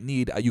really quite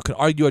need. You can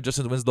argue at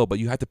Justice Winslow, but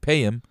you had to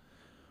pay him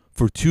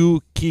for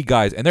 2 key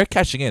guys. And they're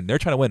cashing in. They're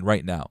trying to win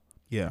right now.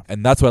 Yeah.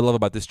 And that's what I love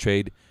about this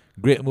trade.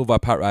 Great move by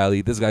Pat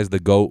Riley. This guy's the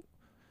GOAT.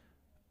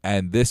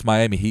 And this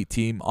Miami Heat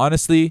team,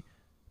 honestly,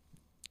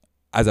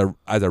 as a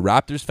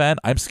Raptors fan,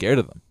 I'm scared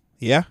of them.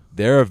 Yeah.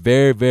 They're a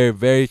very, very,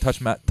 very tough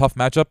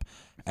matchup.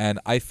 And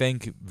I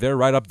think they're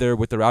right up there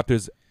with the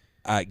Raptors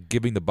at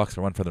giving the Bucks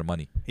a run for their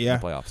money in the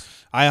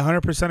playoffs. I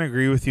 100%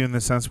 agree with you in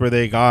the sense where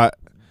they got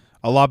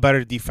a lot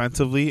better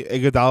defensively.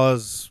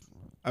 Iguodala's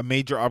a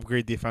major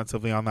upgrade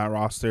defensively on that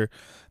roster.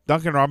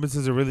 Duncan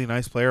Robinson's a really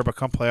nice player, but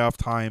come playoff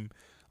time,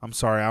 I'm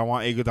sorry, I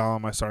want Iguodala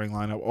on my starting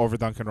lineup over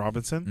Duncan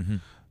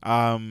Robinson.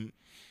 Mm-hmm.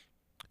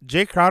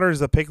 Jay Crowder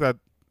is a pick that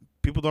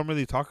people don't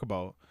really talk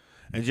about.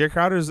 And Jay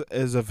Crowder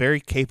is a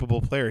very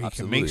capable player. He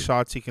Absolutely. can make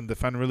shots. He can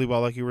defend really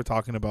well like you were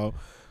talking about.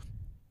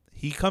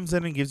 He comes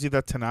in and gives you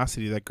that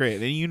tenacity, that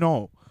grit.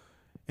 And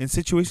in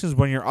situations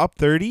when you're up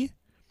 30,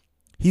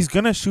 he's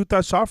going to shoot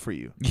that shot for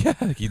you. Yeah,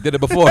 he did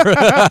it before.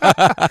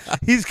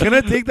 He's going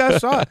to take that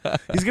shot.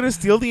 He's going to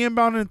steal the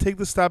inbound and take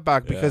the step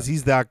back because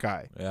he's that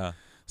guy. Yeah.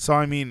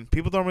 So,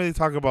 people don't really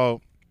talk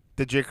about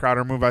the Jay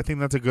Crowder move. I think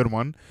that's a good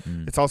one.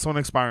 It's also an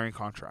expiring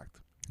contract.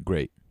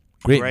 Great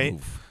right?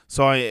 move.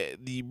 So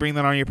you bring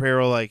that on your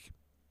payroll,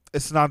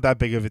 it's not that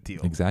big of a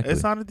deal. Exactly.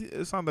 It's not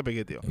that big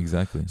a deal.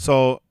 Exactly.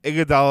 So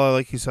Iguodala,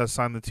 like you said,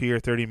 signed the 2-year,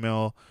 $30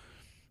 million.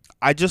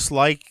 I just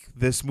like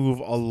this move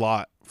a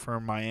lot for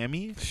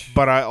Miami,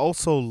 but I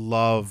also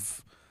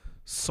love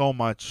so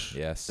much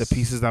the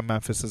pieces that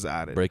Memphis has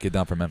added. Break it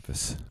down for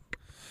Memphis.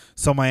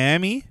 So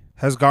Miami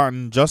has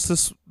gotten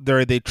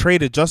they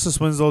traded Justice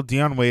Winslow,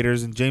 Dion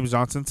Waiters, and James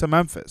Johnson to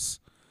Memphis.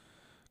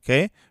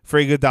 Okay? For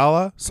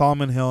Iguodala,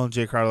 Solomon Hill, and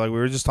Jay Crowder, like we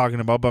were just talking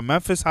about. But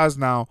Memphis has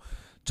now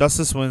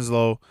Justice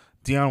Winslow,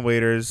 Dion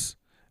Waiters,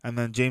 and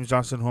then James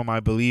Johnson, whom I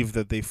believe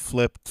that they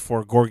flipped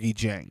for Gorgie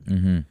Jang.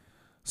 Mm-hmm.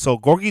 So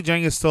Gorgie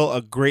Jang is still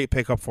a great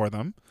pickup for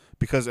them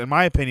because, in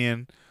my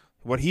opinion,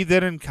 what he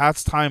did in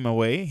Cat's time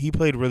away, he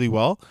played really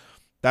well.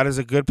 That is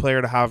a good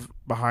player to have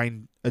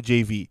behind a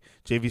JV.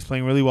 JV's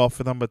playing really well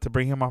for them, but to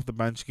bring him off the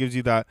bench gives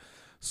you that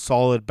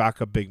solid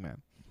backup big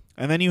man.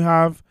 And then you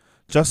have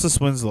Justice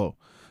Winslow.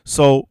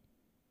 So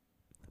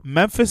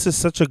Memphis is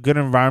such a good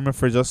environment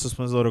for Justice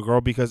Winslow to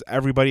grow because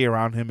everybody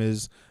around him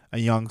is a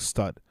young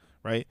stud,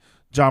 right?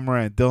 John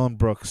Morant, Dylan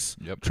Brooks,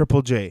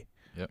 Triple J.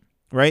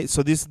 Right?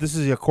 So this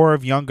is a core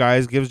of young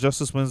guys, gives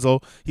Justice Winslow,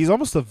 he's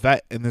almost a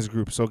vet in this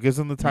group, so it gives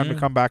him the time to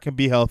come back and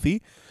be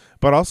healthy.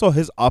 But also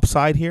his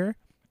upside here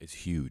is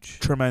huge.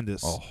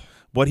 Tremendous.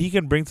 What he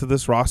can bring to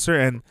this roster,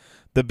 and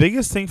the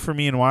biggest thing for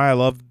me and why I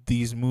love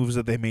these moves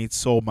that they made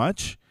so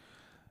much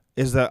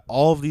is that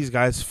all of these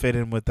guys fit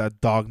in with that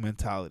dog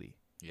mentality.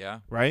 Yeah.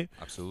 Right?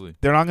 Absolutely.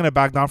 They're not going to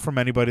back down from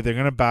anybody. They're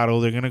going to battle.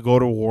 They're going to go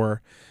to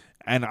war.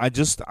 And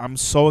I'm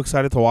so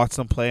excited to watch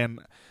them play, and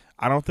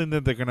I don't think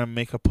that they're going to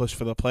make a push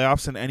for the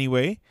playoffs in any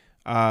way.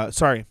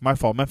 Sorry, my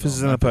fault. Memphis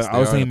is in the playoffs. I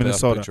was thinking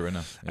Minnesota. Right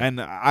now. Yeah.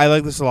 And I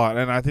like this a lot.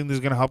 And I think this is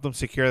going to help them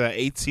secure that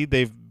 8th seed.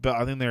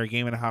 I think they're a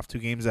game and a half, 2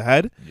 games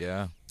ahead.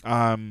 Yeah.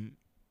 I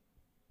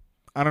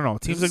don't know.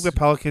 Teams like the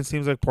Pelicans,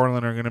 teams like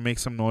Portland are going to make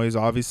some noise,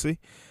 obviously.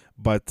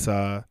 But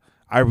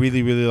I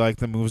really, really like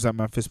the moves that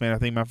Memphis made. I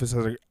think Memphis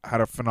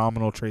had a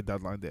phenomenal trade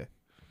deadline day.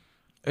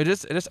 It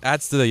just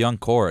adds to the young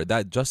core.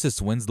 That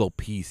Justice Winslow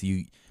piece,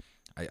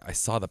 I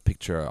saw the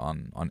picture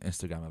on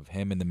Instagram of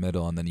him in the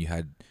middle, and then you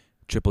had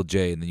Triple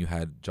J, and then you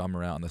had John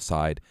Morant on the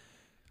side.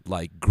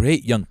 Like,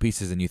 great young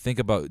pieces. And you think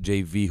about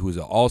JV, who's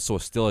also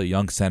still a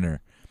young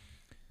center.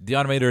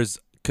 Dion Waiters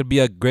could be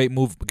a great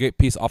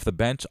piece off the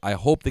bench. I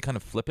hope they kind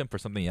of flip him for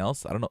something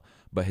else. I don't know.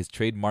 But his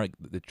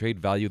the trade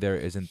value there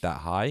isn't that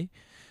high.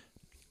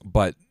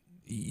 But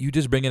you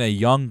just bring in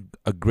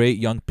a great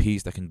young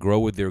piece that can grow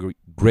with their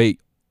great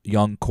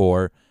young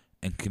core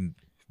and can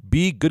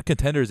be good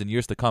contenders in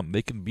years to come.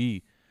 They can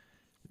be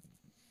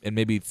in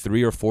maybe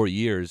 3 or 4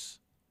 years,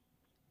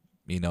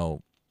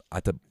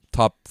 at the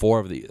top 4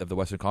 of the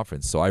Western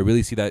Conference. So I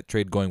really see that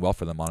trade going well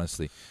for them,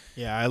 honestly.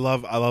 Yeah, I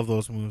love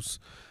those moves.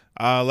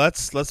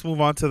 Let's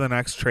move on to the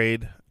next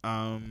trade.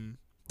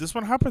 This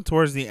one happened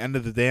towards the end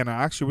of the day, and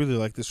I actually really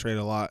like this trade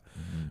a lot.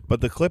 Mm-hmm.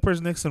 But the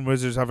Clippers, Knicks, and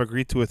Wizards have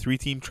agreed to a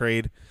 3-team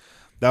trade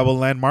that will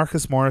land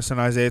Marcus Morris and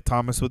Isaiah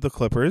Thomas with the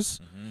Clippers.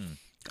 Mm-hmm.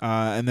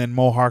 And then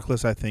Mo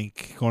Harkless, I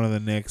think, going to the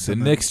Knicks. The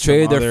Knicks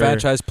trade their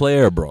franchise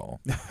player, bro.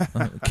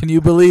 Can you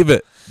believe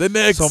it? The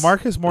Knicks. So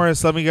Marcus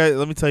Morris, let me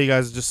tell you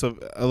guys just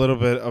a little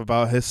bit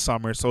about his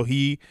summer. So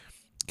he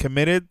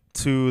committed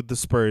to the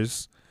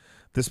Spurs.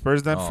 The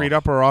Spurs then freed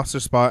up a roster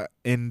spot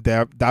in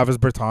Davis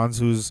Bertans,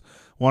 who's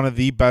one of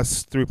the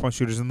best 3-point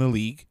shooters in the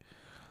league.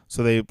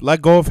 So they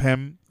let go of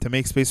him to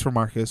make space for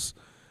Marcus.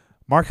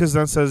 Marcus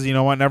then says, you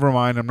know what, never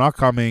mind, I'm not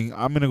coming.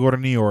 I'm going to go to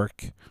New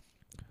York.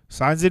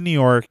 Signs in New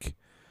York.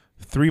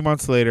 3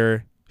 months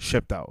later,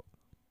 shipped out.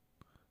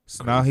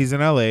 So now he's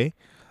in LA.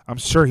 I'm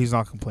sure he's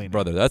not complaining.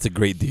 Brother, that's a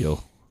great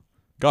deal.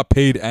 Got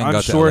paid and got to LA.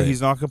 I'm sure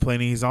he's not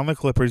complaining. He's on the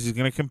Clippers. He's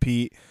going to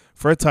compete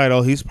for a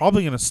title. He's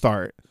probably going to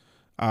start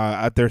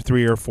at their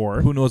 3 or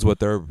 4. Who knows what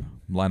their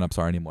lineups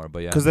are anymore, but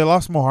yeah. Because they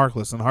lost Mo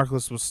Harkless, and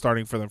Harkless was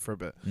starting for them for a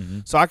bit. Mm-hmm.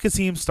 So I could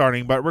see him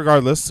starting, but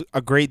regardless,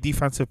 a great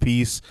defensive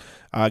piece.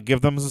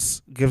 Gives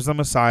them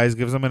a size,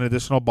 gives them an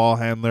additional ball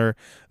handler,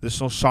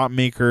 additional shot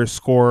maker,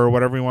 scorer,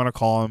 whatever you want to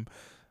call him.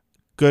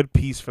 Good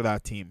piece for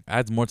that team.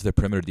 Adds more to their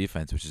perimeter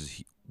defense, which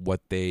is what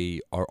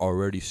they are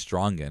already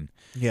strong in.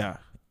 Yeah.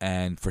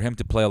 And for him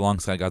to play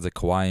alongside guys like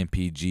Kawhi and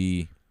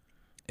PG,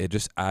 it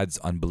just adds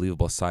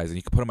unbelievable size. And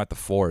you can put him at the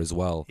 4 as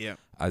well. Yeah.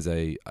 As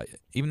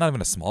even not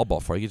even a small ball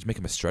 4. You can just make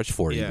him a stretch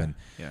 4 even.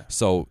 Yeah.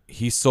 So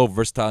he's so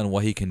versatile in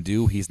what he can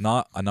do. He's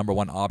not a number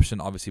 1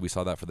 option. Obviously, we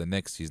saw that for the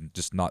Knicks. He's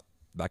just not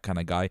that kind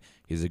of guy.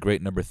 He's a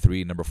great number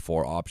 3, number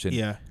 4 option.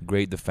 Yeah.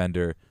 Great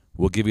defender.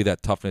 Will give you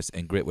that toughness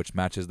and grit, which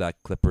matches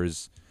that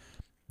Clippers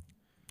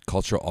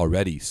culture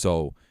already.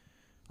 So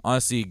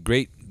honestly,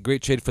 great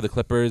trade for the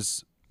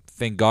Clippers.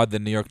 Thank God the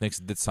New York Knicks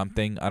did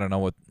something. I don't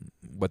know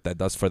what that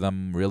does for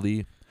them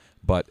really,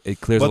 but it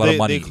clears a lot of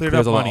money. They cleared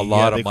up money.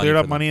 They cleared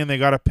up money and they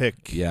got a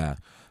pick. Yeah.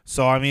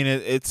 So I mean,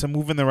 it's a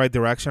move in the right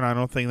direction. I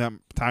don't think that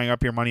tying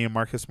up your money in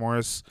Marcus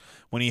Morris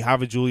when you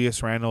have a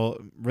Julius Randle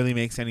really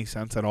makes any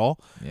sense at all.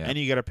 Yeah. And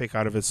you get a pick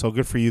out of it. So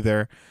good for you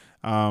there.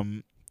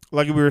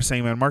 Like we were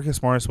saying, man,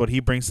 Marcus Morris, what he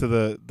brings to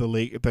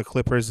the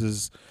Clippers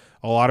is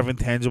a lot of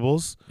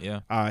intangibles.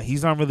 Yeah.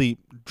 He's not really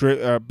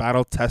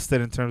battle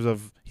tested in terms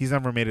of he's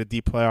never made a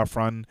deep playoff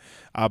run.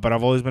 But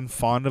I've always been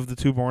fond of the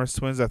 2 Morris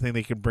twins. I think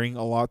they could bring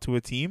a lot to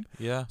a team.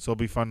 Yeah. So it'll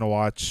be fun to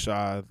watch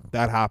that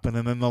happen.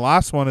 And then the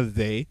last one of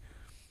the day,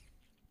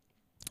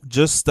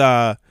 just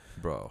south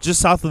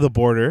of the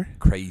border.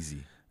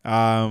 Crazy.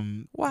 Wow.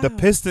 The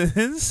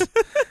Pistons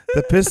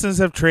The Pistons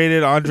have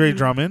traded Andre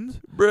Drummond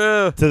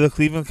Bruh. to the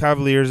Cleveland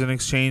Cavaliers in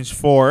exchange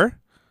for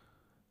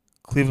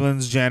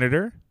Cleveland's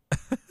janitor,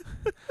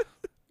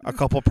 a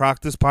couple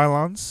practice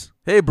pylons,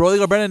 Hey, bro, they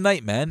got Brandon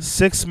Knight, man.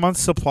 6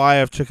 months supply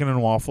of chicken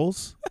and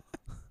waffles.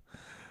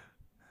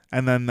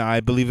 And then I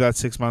believe that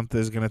 6 month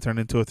is going to turn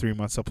into a 3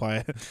 month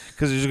supply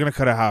because they're just going to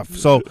cut it half.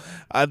 So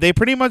they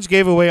pretty much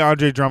gave away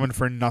Andre Drummond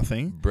for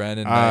nothing.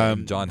 Brandon Knight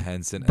and John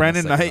Henson.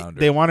 Brandon and a second Knight, rounder.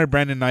 they wanted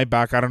Brandon Knight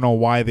back. I don't know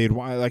why they'd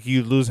want, like,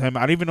 you lose him.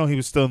 I didn't even know he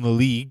was still in the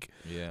league,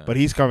 Yeah. but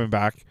he's coming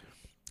back.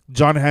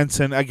 John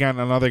Henson, again,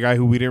 another guy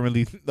who we didn't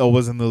really know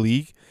was in the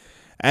league,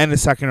 and a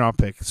second round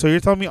pick. So you're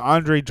telling me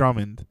Andre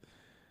Drummond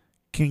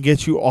can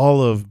get you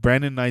all of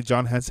Brandon Knight,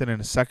 John Henson,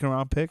 and a second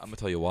round pick? I'm going to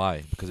tell you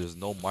why. Because there's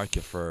no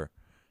market for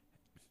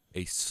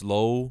a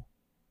slow,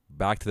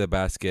 back to the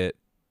basket,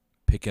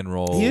 pick and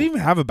roll. He didn't even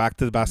have a back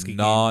to the basket game.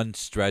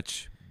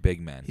 Non-stretch big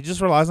man. He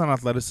just relies on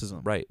athleticism.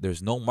 Right.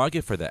 There's no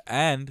market for that.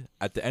 And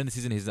at the end of the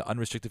season, he's an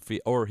unrestricted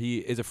free, or he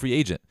is a free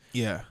agent.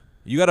 Yeah.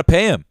 You got to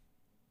pay him.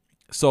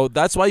 So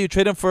that's why you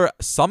trade him for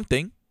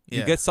something. You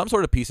Yeah. get some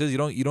sort of pieces. You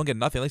don't get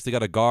nothing. At least they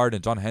got a guard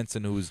and John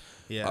Henson, who's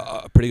Yeah.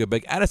 a pretty good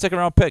big, and a second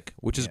round pick,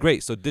 which is Yeah.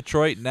 great. So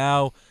Detroit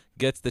now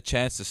gets the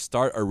chance to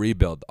start a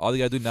rebuild. All they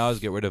got to do now is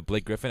get rid of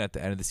Blake Griffin at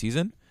the end of the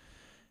season.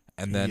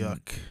 And then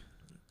Yuck.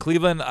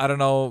 Cleveland, I don't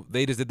know.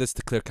 They just did this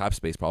to clear cap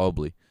space,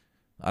 probably.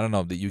 I don't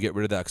know that you get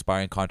rid of that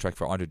expiring contract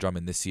for Andre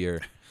Drummond this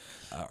year.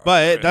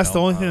 But that's the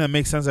only thing that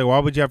makes sense. Like, why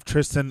would you have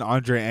Tristan,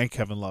 Andre, and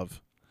Kevin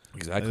Love?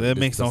 Exactly. That This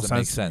makes no doesn't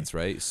make sense to me. sense,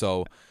 right?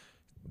 So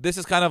this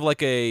is kind of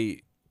like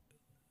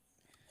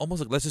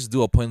almost like let's just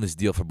do a pointless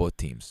deal for both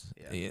teams.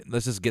 Yeah.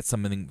 Let's just get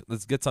something.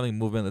 Let's get something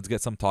moving. Let's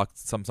get some talk.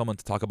 Someone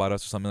to talk about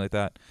us or something like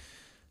that.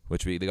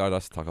 Which they got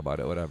us to talk about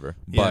it, whatever.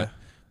 Yeah. But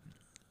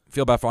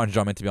feel bad for Andre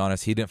Drummond, to be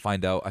honest. He didn't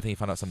find out. I think he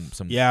found out some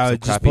Yeah, I some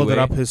just crappy pulled it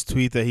way. up, his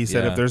tweet that he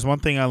said, Yeah. if there's one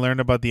thing I learned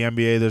about the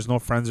NBA, there's no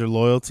friends or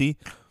loyalty.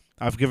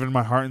 I've given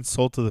my heart and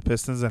soul to the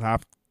Pistons, and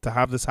to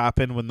have this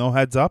happen with no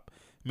heads up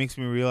makes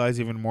me realize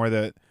even more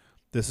that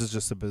this is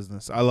just a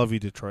business. I love you,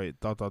 Detroit. ...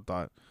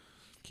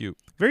 Cute.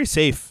 Very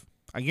safe.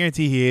 I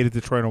guarantee he hated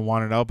Detroit and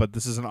wanted out, but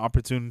this is an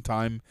opportune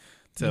time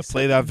to He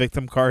play said- that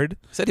victim card.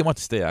 He said he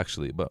wants to stay,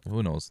 actually, but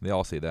who knows? They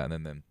all say that,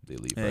 and then they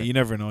leave. Yeah, right? you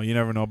never know. You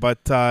never know.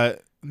 But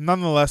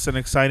nonetheless, an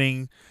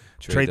exciting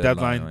trade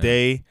deadline yeah.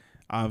 day.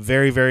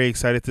 Very, very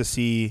excited to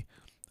see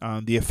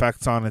the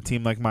effects on a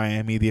team like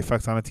Miami, the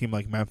effects on a team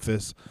like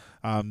Memphis,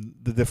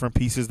 the different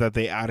pieces that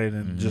they added,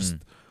 and just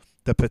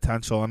the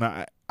potential.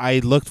 And I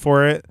looked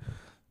for it.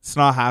 It's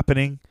not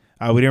happening.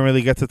 We didn't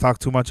really get to talk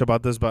too much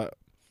about this, but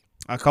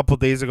a couple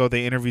days ago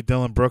they interviewed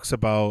Dylan Brooks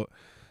about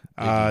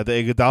the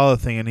Iguodala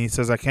thing, and he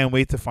says, I can't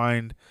wait to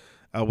find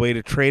a way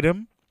to trade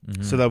him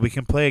so that we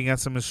can play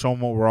against him and show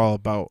him what we're all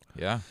about.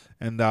 Yeah.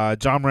 And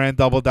John Moran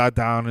doubled that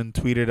down and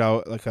tweeted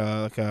out like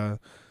a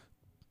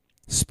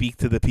speak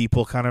to the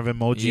people kind of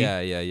emoji.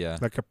 Yeah.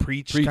 Like a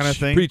preach kind of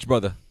thing. Preach,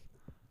 brother.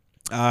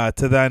 To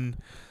then,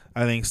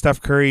 I think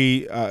Steph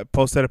Curry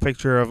posted a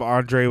picture of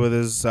Andre with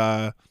his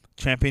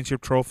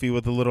championship trophy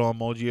with a little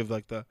emoji of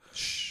like the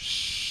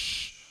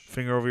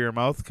finger over your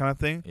mouth kind of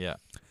thing. Yeah.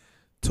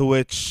 To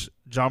which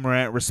John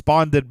Morant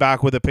responded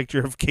back with a picture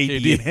of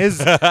KD and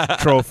his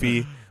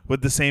trophy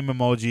with the same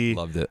emoji.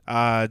 Loved it.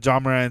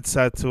 John Morant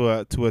said to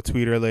a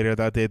tweeter later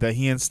that day that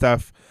he and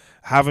Steph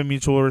have a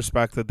mutual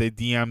respect, that they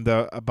DM'd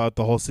about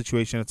the whole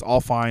situation. It's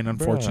all fine.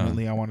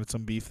 Unfortunately, I wanted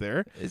some beef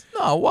there.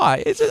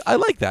 Why? It's just, I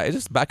like that. It's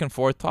just back and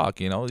forth talk,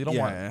 you know? You don't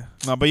want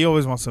No, but you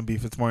always want some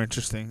beef. It's more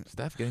interesting.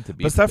 Steph getting to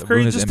beef. But Steph Curry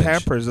ruin his just image.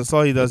 tampers. That's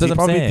all he does. That's He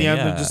what I'm probably saying,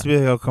 DM'd him just to be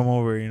like, "Oh, come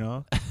over," you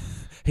know?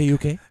 Hey, you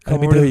okay? Come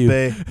Let me over tell to you.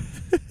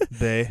 the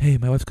bay. Hey,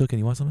 my wife's cooking.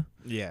 You want something?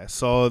 Yeah,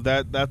 so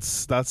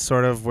that's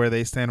sort of where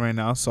they stand right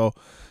now. So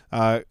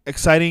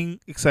exciting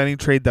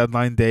trade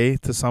deadline day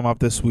to sum up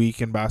this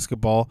week in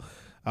basketball.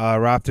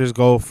 Raptors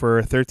go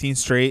for 13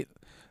 straight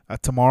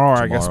tomorrow,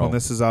 or I guess when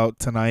this is out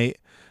tonight,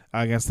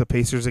 against the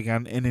Pacers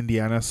again in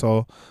Indiana.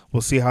 So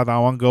we'll see how that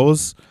one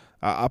goes.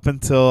 Up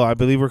until I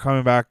believe we're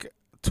coming back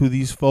to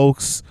these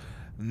folks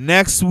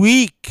next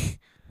week.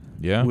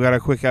 Yeah. We got a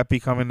quick epi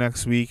coming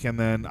next week, and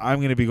then I'm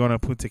going to be going to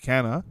Punta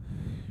Cana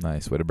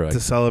Nice. Way to brag. to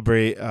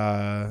celebrate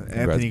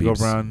Anthony Beebs.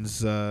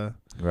 Gobran's.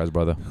 Congrats,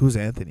 brother. Who's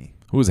Anthony?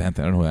 Who's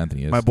Anthony? I don't know who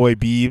Anthony is. My boy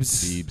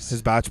Beebs. Beebs.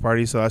 His batch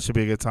party, so that should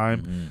be a good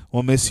time. Mhm.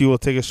 We'll miss you. We'll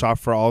take a shot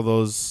for all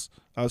those.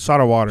 Shot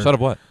of water. Shut up,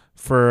 what?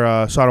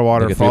 For shot of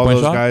water Like a for all 3-point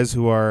those shot? guys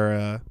who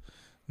are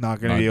not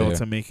going to Not be able there.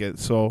 to make it.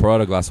 So Pour out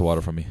a glass of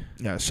water for me.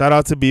 yeah, shout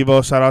out to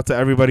Bebo. Shout out to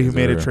everybody who Yes,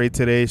 made a sir. trade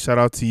today. Shout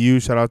out to you.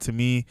 Shout out to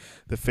me.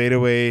 The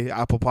Fadeaway,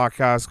 Apple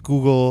Podcasts,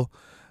 Google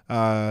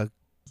Podcasts,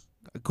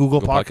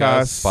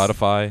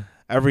 Spotify.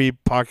 every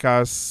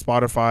podcast,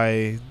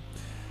 Spotify.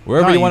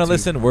 Wherever Not you want to YouTube.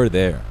 listen, we're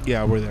there.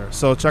 Yeah, we're there.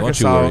 So check Don't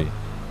us you out worry.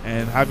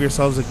 and have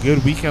yourselves a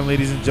good weekend,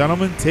 ladies and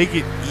gentlemen. Take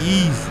it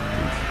easy.